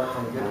interesting right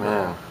from the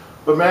beginning.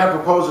 But man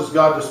proposes,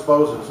 God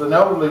disposes. An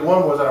elderly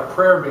woman was at a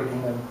prayer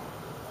meeting, and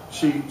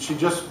she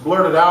just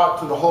blurted out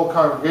to the whole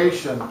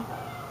congregation,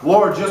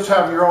 Lord, just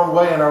have your own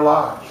way in our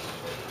lives.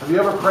 Have you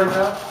ever prayed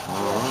that?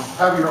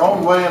 Have your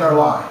own way in our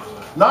lives.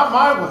 Not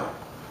my way,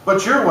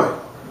 but your way.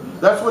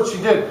 That's what she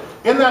did.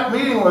 In that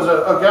meeting was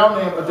a gal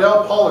named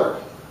Adele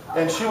Pollard,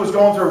 and she was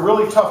going through a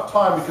really tough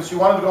time because she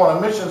wanted to go on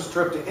a missions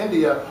trip to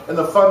India, and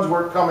the funds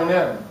weren't coming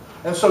in.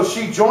 And so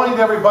she joined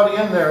everybody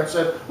in there and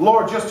said,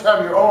 Lord, just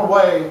have your own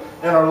way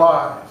in our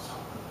lives.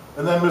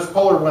 And then Miss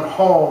Pollard went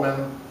home,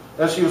 and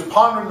as she was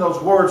pondering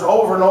those words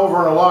over and over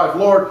in her life,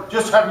 Lord,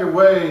 just have your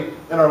way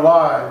in our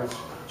lives,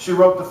 she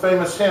wrote the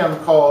famous hymn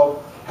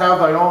called, Have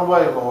Thy Own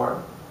Way, Lord.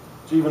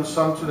 It's even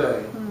sung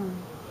today.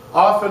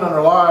 Often in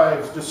our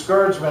lives,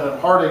 discouragement and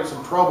heartaches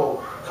and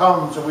trouble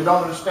comes, and we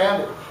don't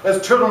understand it.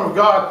 As children of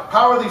God,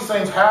 how are these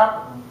things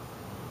happening?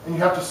 And you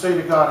have to say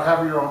to God,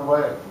 have your own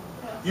way.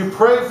 You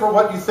pray for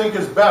what you think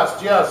is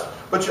best, yes,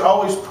 but you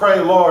always pray,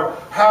 Lord,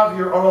 have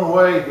your own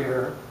way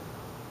here.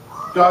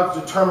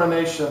 God's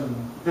determination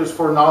is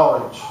for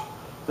knowledge,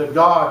 that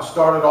God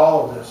started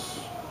all of this.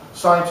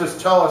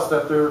 Scientists tell us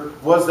that there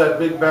was that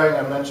Big Bang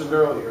I mentioned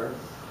earlier.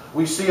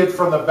 We see it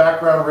from the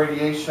background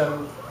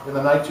radiation in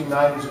the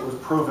 1990s. It was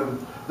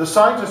proven. The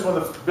scientists, when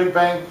the Big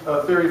Bang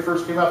theory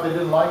first came out, they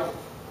didn't like it.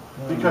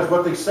 Because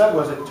what they said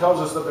was it tells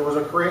us that there was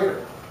a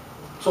creator.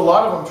 So a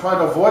lot of them tried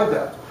to avoid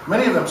that.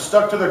 Many of them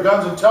stuck to their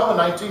guns until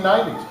the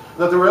 1990s,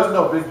 that there is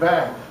no Big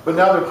Bang. But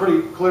now they're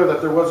pretty clear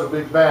that there was a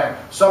Big Bang.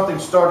 Something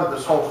started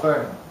this whole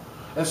thing.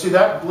 And see,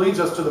 that leads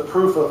us to the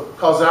proof of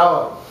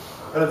causality.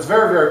 And it's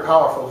very, very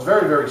powerful. It's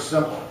very, very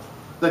simple.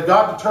 That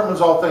God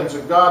determines all things.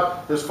 That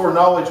God is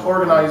foreknowledge,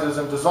 organizes,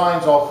 and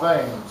designs all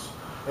things.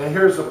 And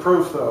here's the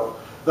proof, though.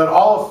 That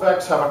all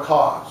effects have a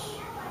cause.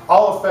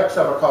 All effects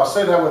have a cause.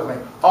 Say that with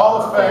me.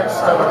 All effects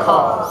have a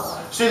cause.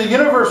 See, the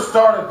universe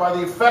started by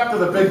the effect of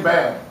the Big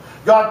Bang.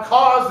 God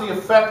caused the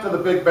effect of the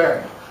Big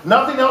Bang.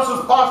 Nothing else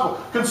is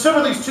possible.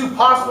 Consider these two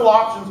possible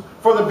options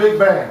for the Big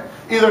Bang.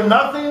 Either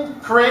nothing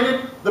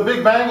created the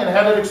Big Bang and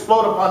had it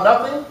explode upon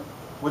nothing,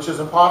 which is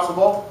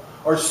impossible,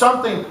 or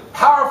something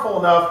powerful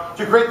enough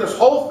to create this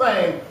whole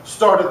thing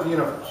started the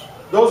universe.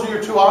 Those are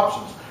your two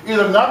options.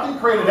 Either nothing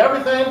created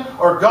everything,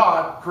 or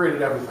God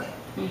created everything.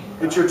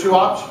 It's your two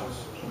options.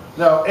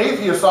 Now,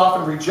 atheists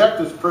often reject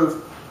this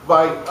proof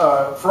by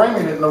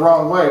framing it in the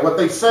wrong way. What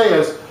they say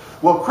is,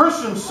 well,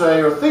 Christians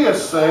say, or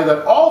theists say,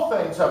 that all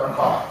things have a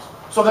cause.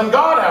 So then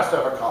God has to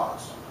have a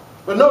cause.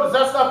 But notice,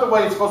 that's not the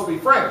way it's supposed to be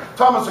framed.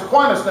 Thomas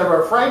Aquinas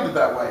never framed it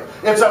that way.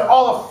 It's that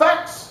all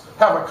effects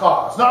have a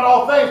cause, not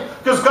all things,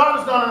 because God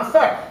is not an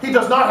effect. He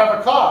does not have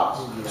a cause.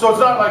 So it's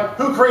not like,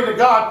 who created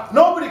God?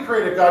 Nobody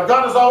created God.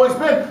 God has always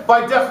been.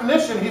 By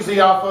definition, He's the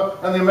Alpha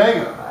and the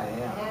Omega.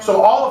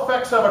 So all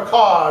effects have a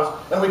cause,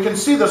 and we can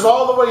see this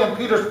all the way in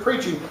Peter's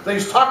preaching, that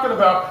he's talking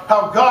about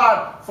how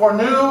God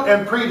foreknew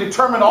and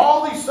predetermined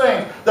all these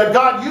things, that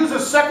God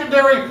uses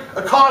secondary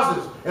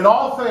causes in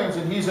all things,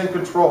 and He's in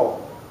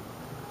control.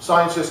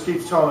 Science just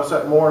keeps telling us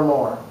that more and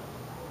more.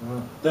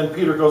 Then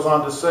Peter goes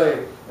on to say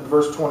in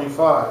verse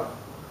 25,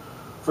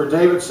 for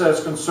David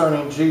says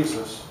concerning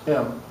Jesus,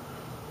 Him,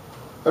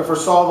 I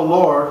foresaw the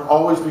Lord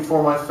always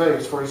before my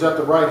face, for He's at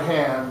the right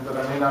hand that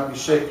I may not be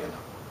shaken.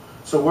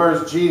 So where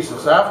is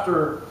Jesus?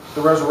 After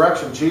the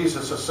resurrection,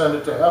 Jesus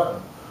ascended to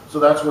heaven. So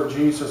that's where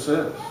Jesus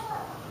is.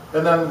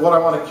 And then what I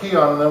want to key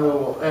on, and then we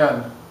will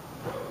end,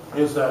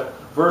 is that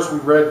verse we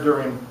read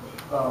during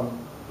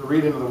the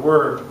reading of the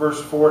Word,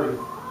 verse 40.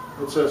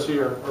 It says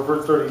here, or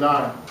verse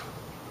 39,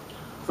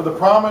 for the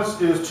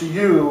promise is to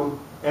you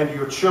and to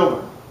your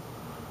children,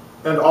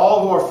 and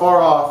all who are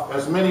far off,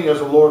 as many as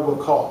the Lord will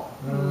call.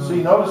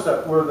 See, notice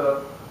that where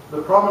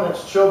the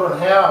prominence children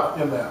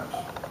have in that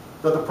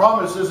the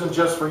promise isn't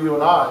just for you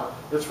and I,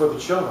 it's for the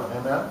children.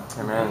 Amen?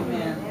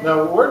 Amen.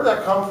 Now, where did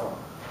that come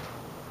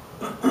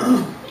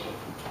from?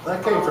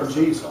 That came from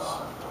Jesus.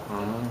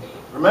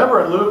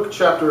 Remember in Luke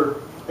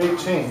chapter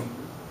 18,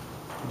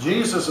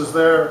 Jesus is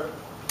there,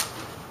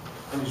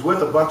 and He's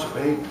with a bunch of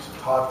babies and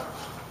toddlers.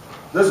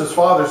 This is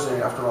Father's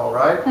Day, after all,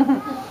 right?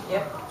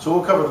 Yep. So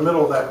we'll cover the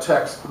middle of that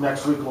text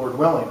next week, Lord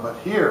willing. But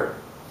here,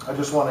 I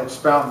just want to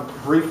expound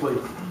briefly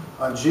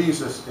on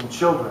Jesus and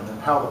children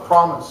and how the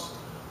promise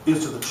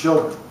is to the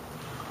children.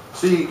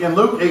 See, in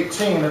Luke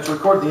 18, it's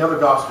recorded in the other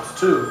Gospels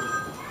too,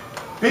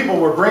 people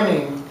were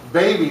bringing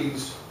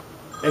babies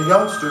and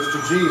youngsters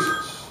to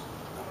Jesus.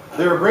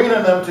 They were bringing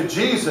them to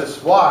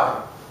Jesus. Why?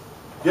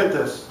 Get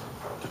this,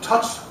 to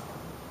touch them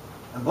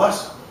and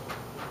bless them.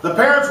 The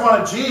parents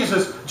wanted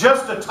Jesus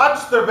just to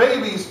touch their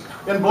babies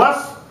and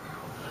bless them.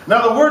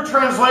 Now the word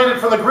translated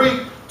from the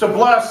Greek to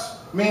bless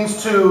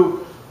means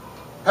to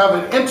have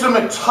an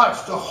intimate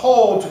touch, to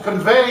hold, to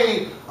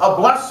convey a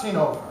blessing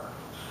over.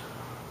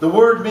 The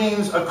word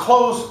means a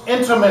close,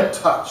 intimate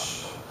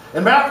touch.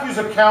 In Matthew's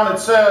account it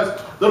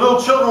says the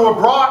little children were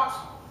brought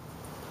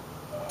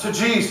to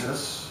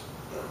Jesus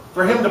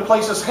for Him to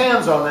place His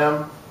hands on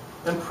them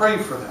and pray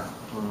for them.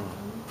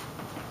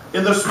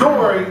 In the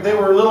story, they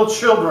were little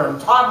children,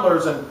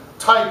 toddlers and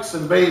tykes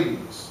and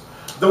babies.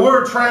 The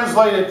word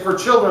translated for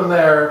children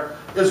there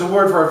is a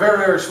word for a very,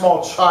 very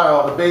small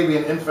child, a baby,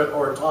 an infant,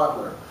 or a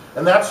toddler.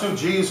 And that's who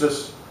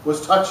Jesus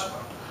was touching.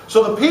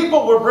 So the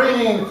people were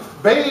bringing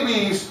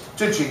babies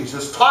to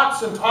Jesus,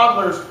 tots and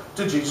toddlers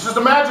to Jesus. Just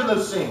imagine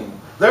this scene.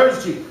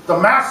 There's Jesus. The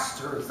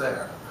Master is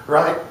there,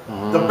 right?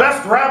 The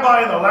best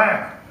rabbi in the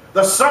land.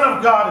 The Son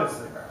of God is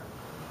there.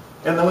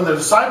 And then when the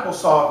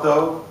disciples saw it,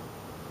 though,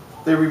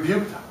 they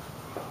rebuked them.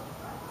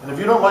 And if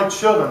you don't like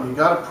children, you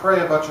got to pray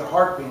about your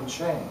heart being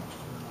changed.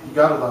 You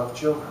got to love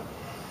children.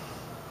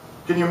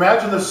 Can you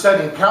imagine the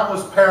setting?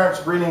 Countless parents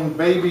bringing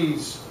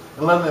babies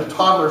and letting the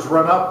toddlers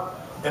run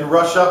up and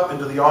rush up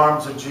into the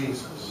arms of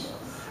Jesus.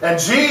 And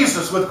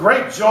Jesus, with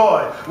great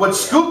joy, would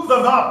scoop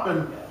them up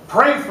and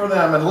pray for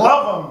them and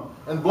love them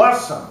and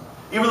bless them,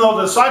 even though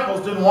the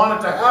disciples didn't want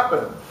it to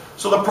happen.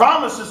 So the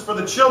promise is for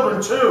the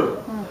children too.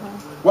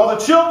 Well,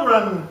 the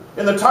children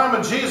in the time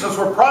of Jesus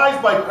were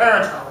prized by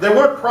parents. They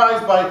weren't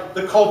prized by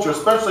the culture,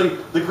 especially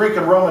the Greek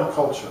and Roman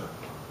culture.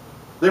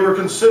 They were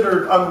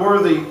considered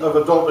unworthy of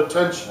adult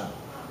attention,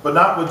 but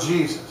not with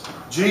Jesus.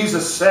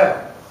 Jesus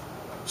said,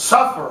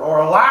 suffer or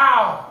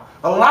allow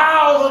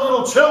the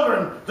little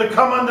children to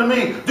come unto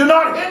me. Do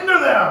not hinder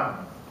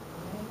them.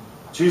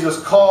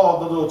 Jesus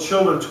called the little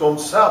children to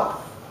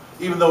Himself,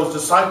 even though His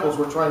disciples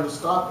were trying to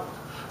stop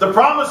it. The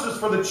promise is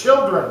for the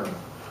children.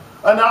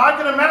 And now I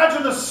can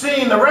imagine the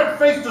scene. The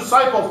red-faced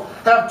disciples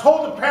have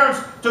told the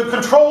parents to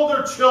control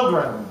their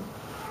children.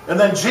 And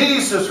then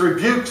Jesus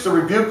rebukes the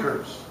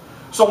rebukers.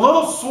 So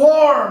little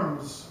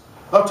swarms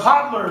of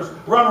toddlers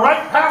run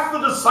right past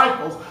the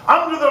disciples,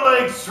 under their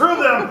legs, through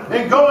them,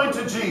 and going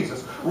to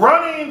Jesus.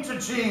 Running to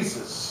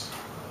Jesus.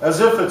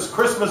 As if it's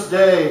Christmas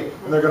Day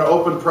and they're going to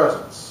open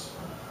presents.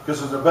 Because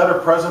there's a better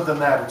present than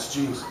that. It's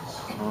Jesus.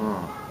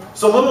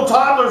 So little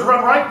toddlers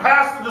run right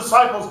past the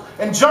disciples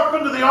and jump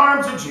into the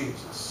arms of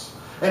Jesus.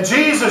 And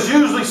Jesus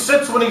usually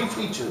sits when He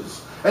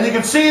teaches. And you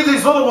can see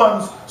these little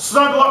ones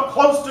snuggle up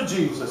close to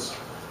Jesus.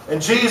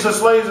 And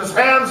Jesus lays His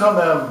hands on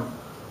them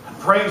and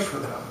prays for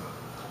them.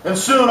 And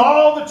soon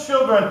all the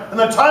children and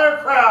the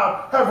entire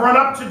crowd have run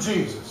up to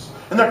Jesus.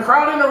 And they're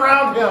crowding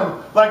around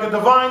Him like a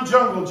divine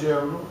jungle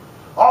gym,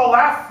 all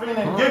laughing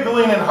and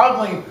giggling and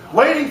hugging,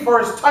 waiting for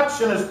His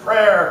touch and His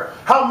prayer.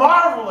 How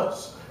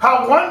marvelous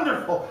How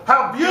wonderful,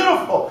 how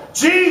beautiful.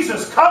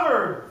 Jesus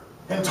covered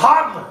in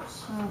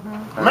toddlers.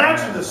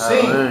 Imagine the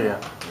scene.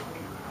 Hallelujah.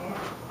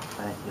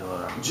 Thank you,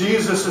 Lord.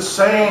 Jesus is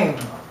saying,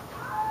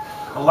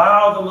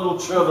 allow the little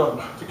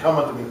children to come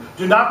unto me.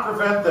 Do not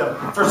prevent them,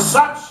 for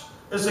such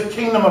is the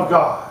kingdom of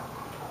God.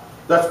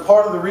 That's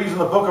part of the reason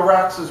the book of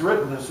Acts is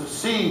written, is to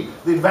see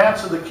the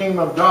advance of the kingdom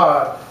of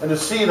God and to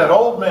see that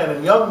old men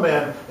and young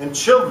men and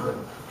children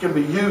can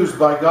be used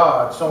by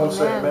God. Someone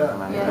say amen.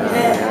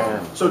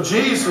 Amen. So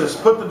Jesus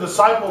put the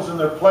disciples in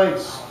their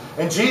place,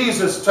 and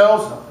Jesus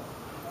tells them,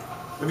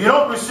 if you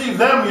don't receive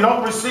them, you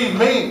don't receive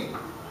me.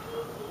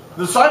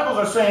 The disciples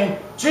are saying,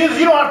 Jesus,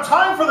 you don't have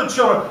time for the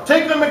children.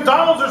 Take them to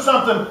McDonald's or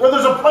something where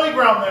there's a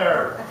playground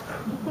there.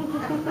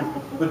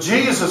 But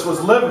Jesus was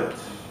livid.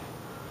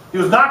 He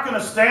was not going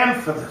to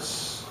stand for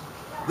this.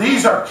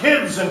 These are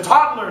kids and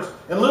toddlers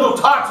and little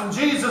tots, and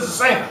Jesus is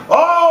saying,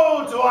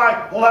 oh, do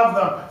I love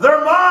them.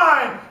 They're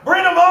mine.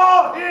 Bring them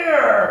all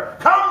here.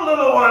 Come,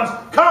 little ones.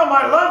 Come,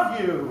 I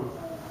love you.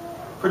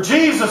 For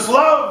Jesus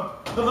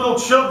loved the little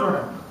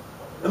children.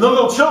 And the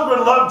little children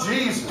loved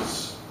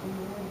Jesus.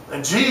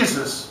 And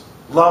Jesus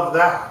loved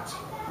that.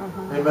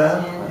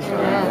 Amen?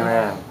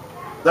 Amen.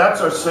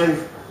 That's our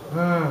Savior.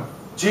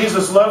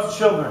 Jesus loves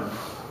children.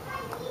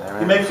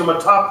 He makes them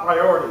a top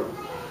priority.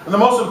 And the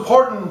most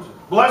important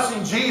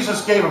blessing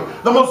Jesus gave them,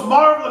 the most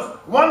marvelous,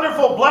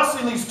 wonderful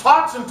blessing these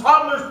tots and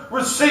toddlers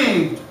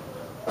received,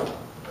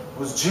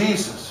 was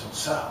Jesus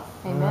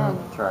himself. Amen.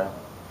 That's right.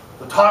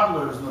 The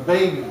toddlers and the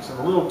babies and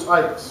the little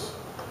tykes.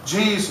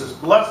 Jesus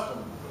blessed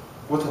them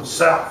with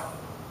himself.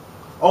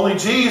 Only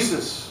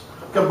Jesus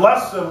can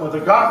bless them with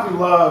agape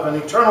love and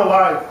eternal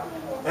life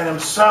and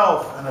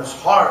himself and his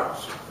heart,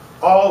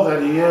 all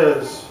that he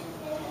is.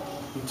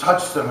 He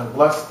touched them and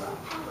blessed them.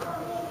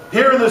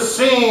 Here in this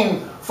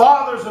scene,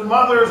 fathers and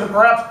mothers and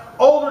perhaps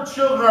older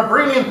children are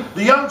bringing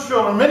the young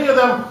children. Many of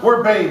them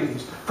were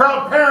babies.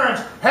 Proud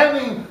parents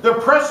handing their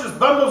precious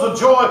bundles of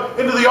joy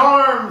into the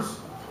arms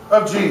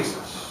of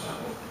Jesus.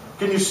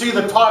 Can you see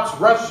the tots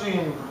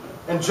rushing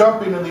and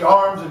jumping in the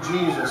arms of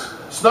Jesus,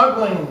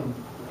 snuggling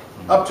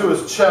up to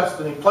his chest,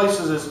 and he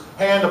places his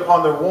hand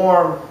upon their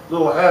warm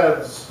little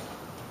heads,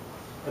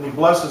 and he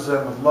blesses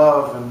them with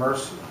love and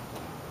mercy.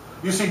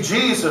 You see,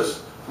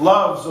 Jesus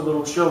loves the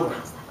little children.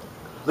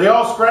 They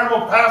all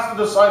scrambled past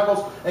the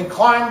disciples and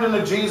climbed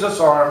into Jesus'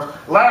 arms,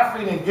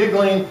 laughing and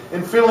giggling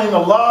and feeling the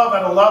love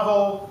at a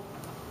level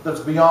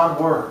that's beyond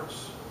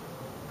words.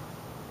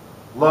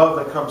 Love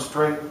that comes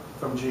straight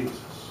from Jesus.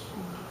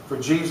 For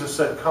Jesus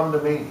said, come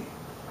to me,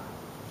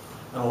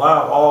 and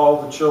allow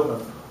all the children,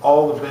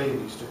 all the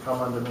babies to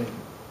come unto me.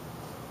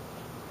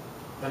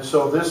 And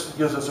so this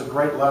gives us a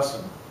great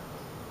lesson.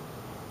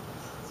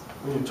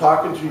 When you're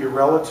talking to your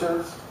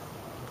relatives,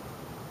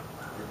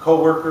 your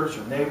co-workers,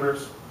 your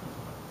neighbors,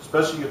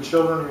 especially your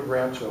children or your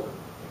grandchildren,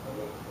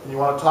 and you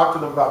want to talk to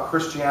them about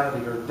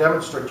Christianity or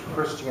demonstrate your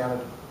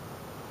Christianity,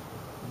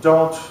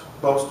 don't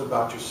boast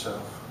about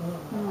yourself.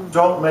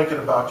 Don't make it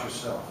about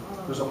yourself.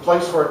 There's a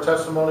place for a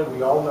testimony,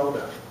 we all know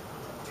that.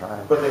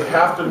 But they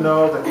have to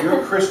know that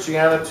your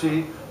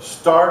Christianity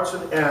starts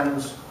and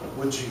ends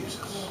with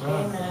Jesus.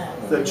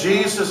 Amen. That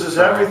Jesus is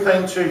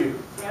everything to you.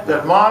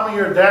 That mommy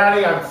or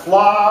daddy, I'm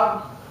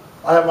flawed.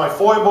 I have my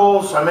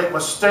foibles. I make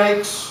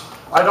mistakes.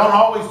 I don't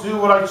always do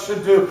what I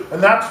should do.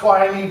 And that's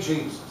why I need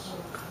Jesus.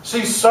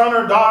 See, son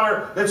or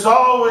daughter, it's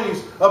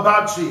always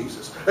about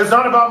Jesus. It's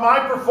not about my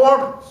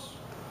performance.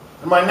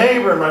 And my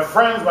neighbor, and my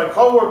friends, my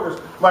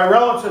co-workers, my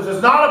relatives.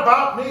 It's not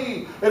about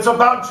me. It's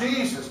about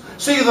Jesus.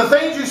 See, the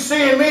things you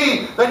see in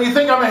me that you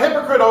think I'm a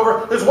hypocrite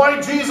over is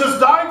why Jesus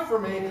died for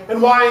me and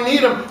why I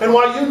need Him and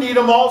why you need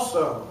Him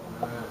also.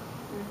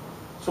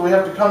 So we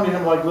have to come to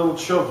Him like little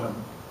children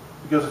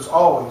because it's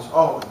always,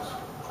 always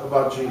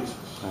about Jesus.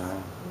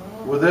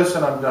 With this,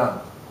 and I'm done.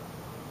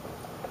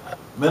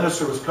 The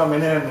minister was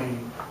coming in and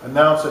he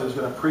announced that he's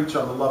going to preach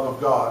on the love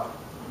of God.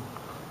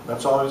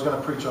 That's all he's going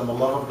to preach on, the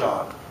love of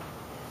God.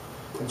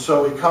 And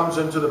so he comes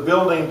into the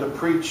building to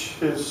preach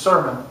his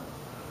sermon.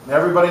 And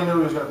everybody knew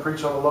he was going to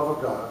preach on the love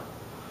of God.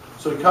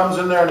 So he comes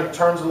in there and he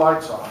turns the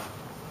lights off.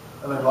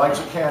 And then lights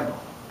a candle.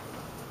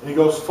 And he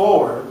goes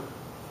forward.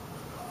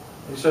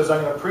 He says,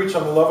 I'm going to preach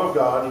on the love of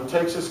God. And he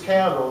takes his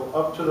candle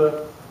up to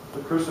the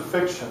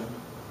crucifixion.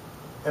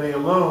 And he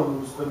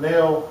illumines the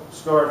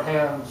nail-scarred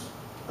hands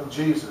of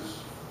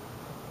Jesus.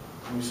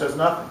 And he says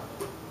nothing.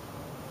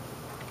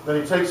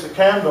 Then he takes the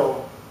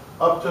candle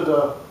up to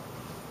the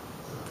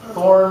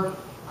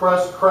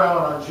thorn-pressed crown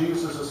on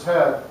Jesus'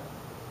 head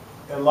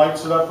and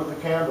lights it up with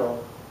the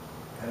candle,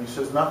 and he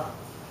says nothing.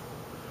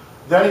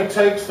 Then he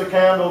takes the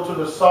candle to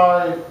the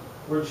side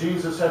where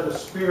Jesus had the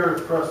spear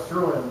thrust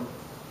through him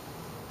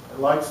and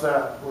lights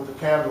that with the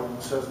candle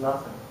and says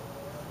nothing.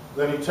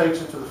 Then he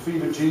takes it to the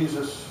feet of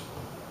Jesus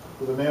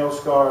with the nail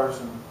scars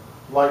and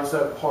lights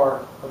that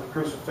part of the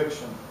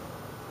crucifixion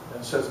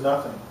and says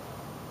nothing.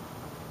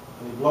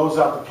 And he blows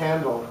out the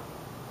candle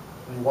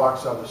and he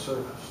walks out of the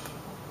service.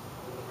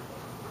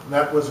 And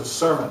that was a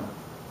sermon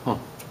on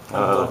the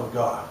love of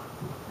God.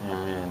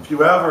 Amen. If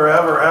you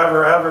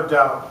ever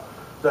doubt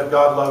that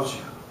God loves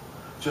you,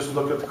 Just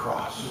look at the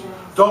cross.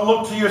 Don't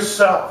look to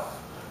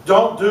yourself.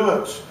 Don't do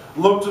it.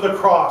 Look to the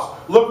cross.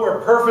 Look where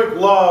perfect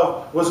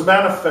love was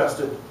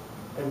manifested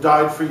and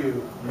died for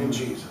you in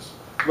Jesus.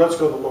 Let's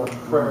go to the Lord in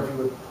prayer. If you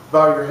would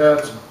bow your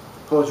heads and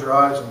close your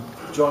eyes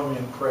and join me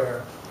in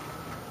prayer.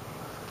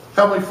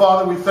 Heavenly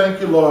Father, we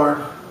thank you,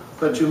 Lord,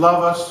 that you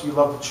love us, you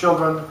love the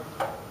children,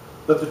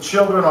 that the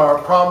children are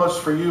a promise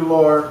for you,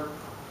 Lord,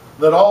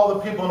 that all the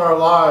people in our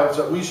lives,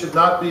 that we should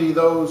not be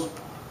those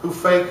who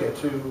fake it,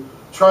 who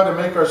try to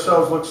make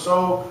ourselves look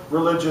so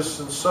religious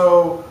and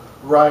so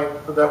right,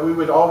 but that we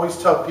would always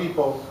tell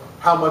people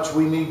how much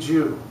we need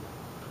you,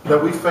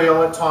 that we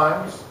fail at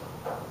times,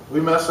 we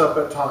mess up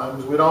at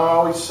times, we don't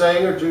always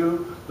say or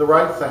do the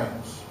right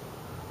things,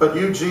 but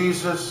you,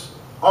 Jesus,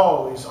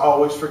 always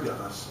forgive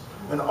us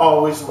and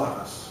always love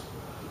us.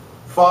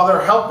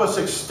 Father, help us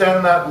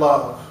extend that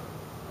love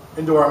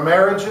into our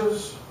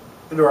marriages,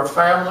 into our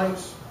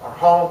families, our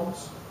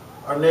homes,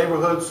 our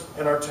neighborhoods,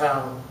 and our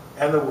town,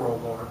 and the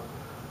world, Lord.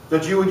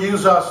 That you would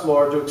use us,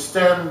 Lord, to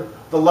extend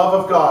the love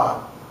of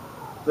God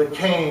that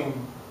came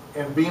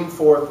and beamed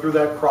forth through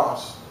that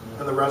cross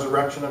and the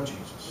resurrection of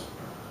Jesus.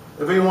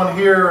 If anyone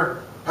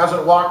here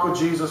hasn't walked with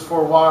Jesus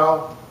for a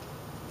while,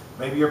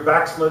 maybe you're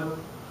backslidden,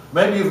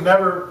 maybe you've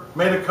never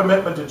made a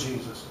commitment to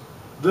Jesus,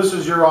 this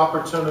is your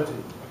opportunity.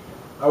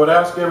 I would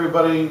ask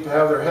everybody to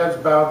have their heads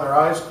bowed and their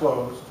eyes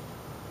closed.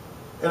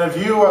 And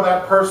if you are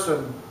that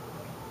person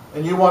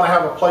and you want to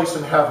have a place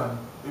in heaven,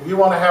 if you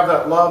want to have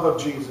that love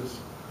of Jesus,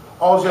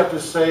 all you have to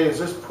say is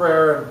this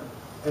prayer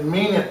and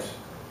mean it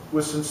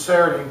with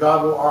sincerity, and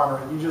God will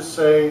honor it. You just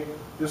say,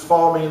 just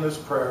follow me in this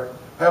prayer.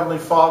 Heavenly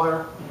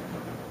Father,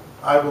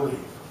 I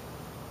believe.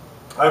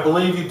 I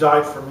believe you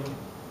died for me.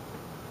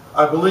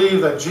 I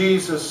believe that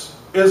Jesus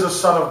is a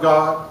Son of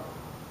God,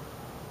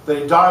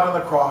 that he died on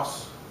the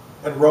cross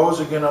and rose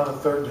again on the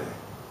third day.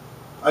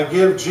 I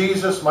give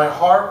Jesus my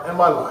heart and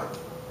my life.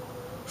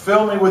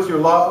 Fill me with your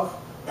love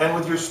and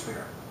with your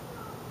Spirit,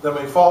 that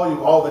may follow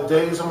you all the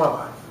days of my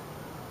life.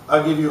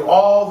 I give you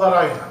all that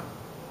I am.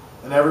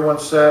 And everyone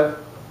said,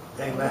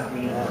 Amen.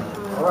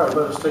 Amen. All right,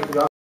 let us take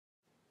the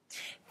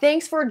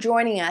Thanks for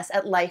joining us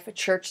at Life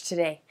Church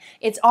today.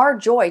 It's our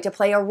joy to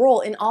play a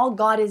role in all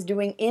God is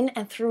doing in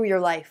and through your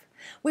life.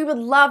 We would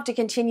love to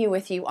continue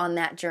with you on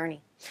that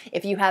journey.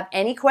 If you have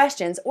any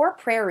questions or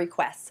prayer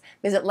requests,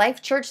 visit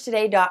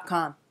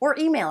lifechurchtoday.com or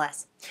email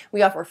us.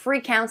 We offer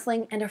free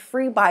counseling and a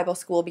free Bible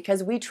school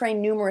because we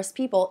train numerous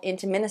people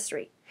into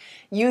ministry.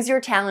 Use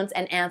your talents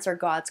and answer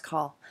God's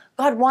call.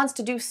 God wants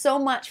to do so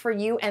much for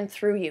you and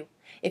through you.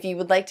 If you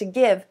would like to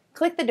give,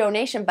 click the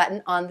donation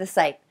button on the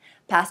site.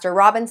 Pastor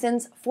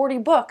Robinson's 40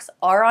 books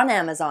are on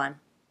Amazon.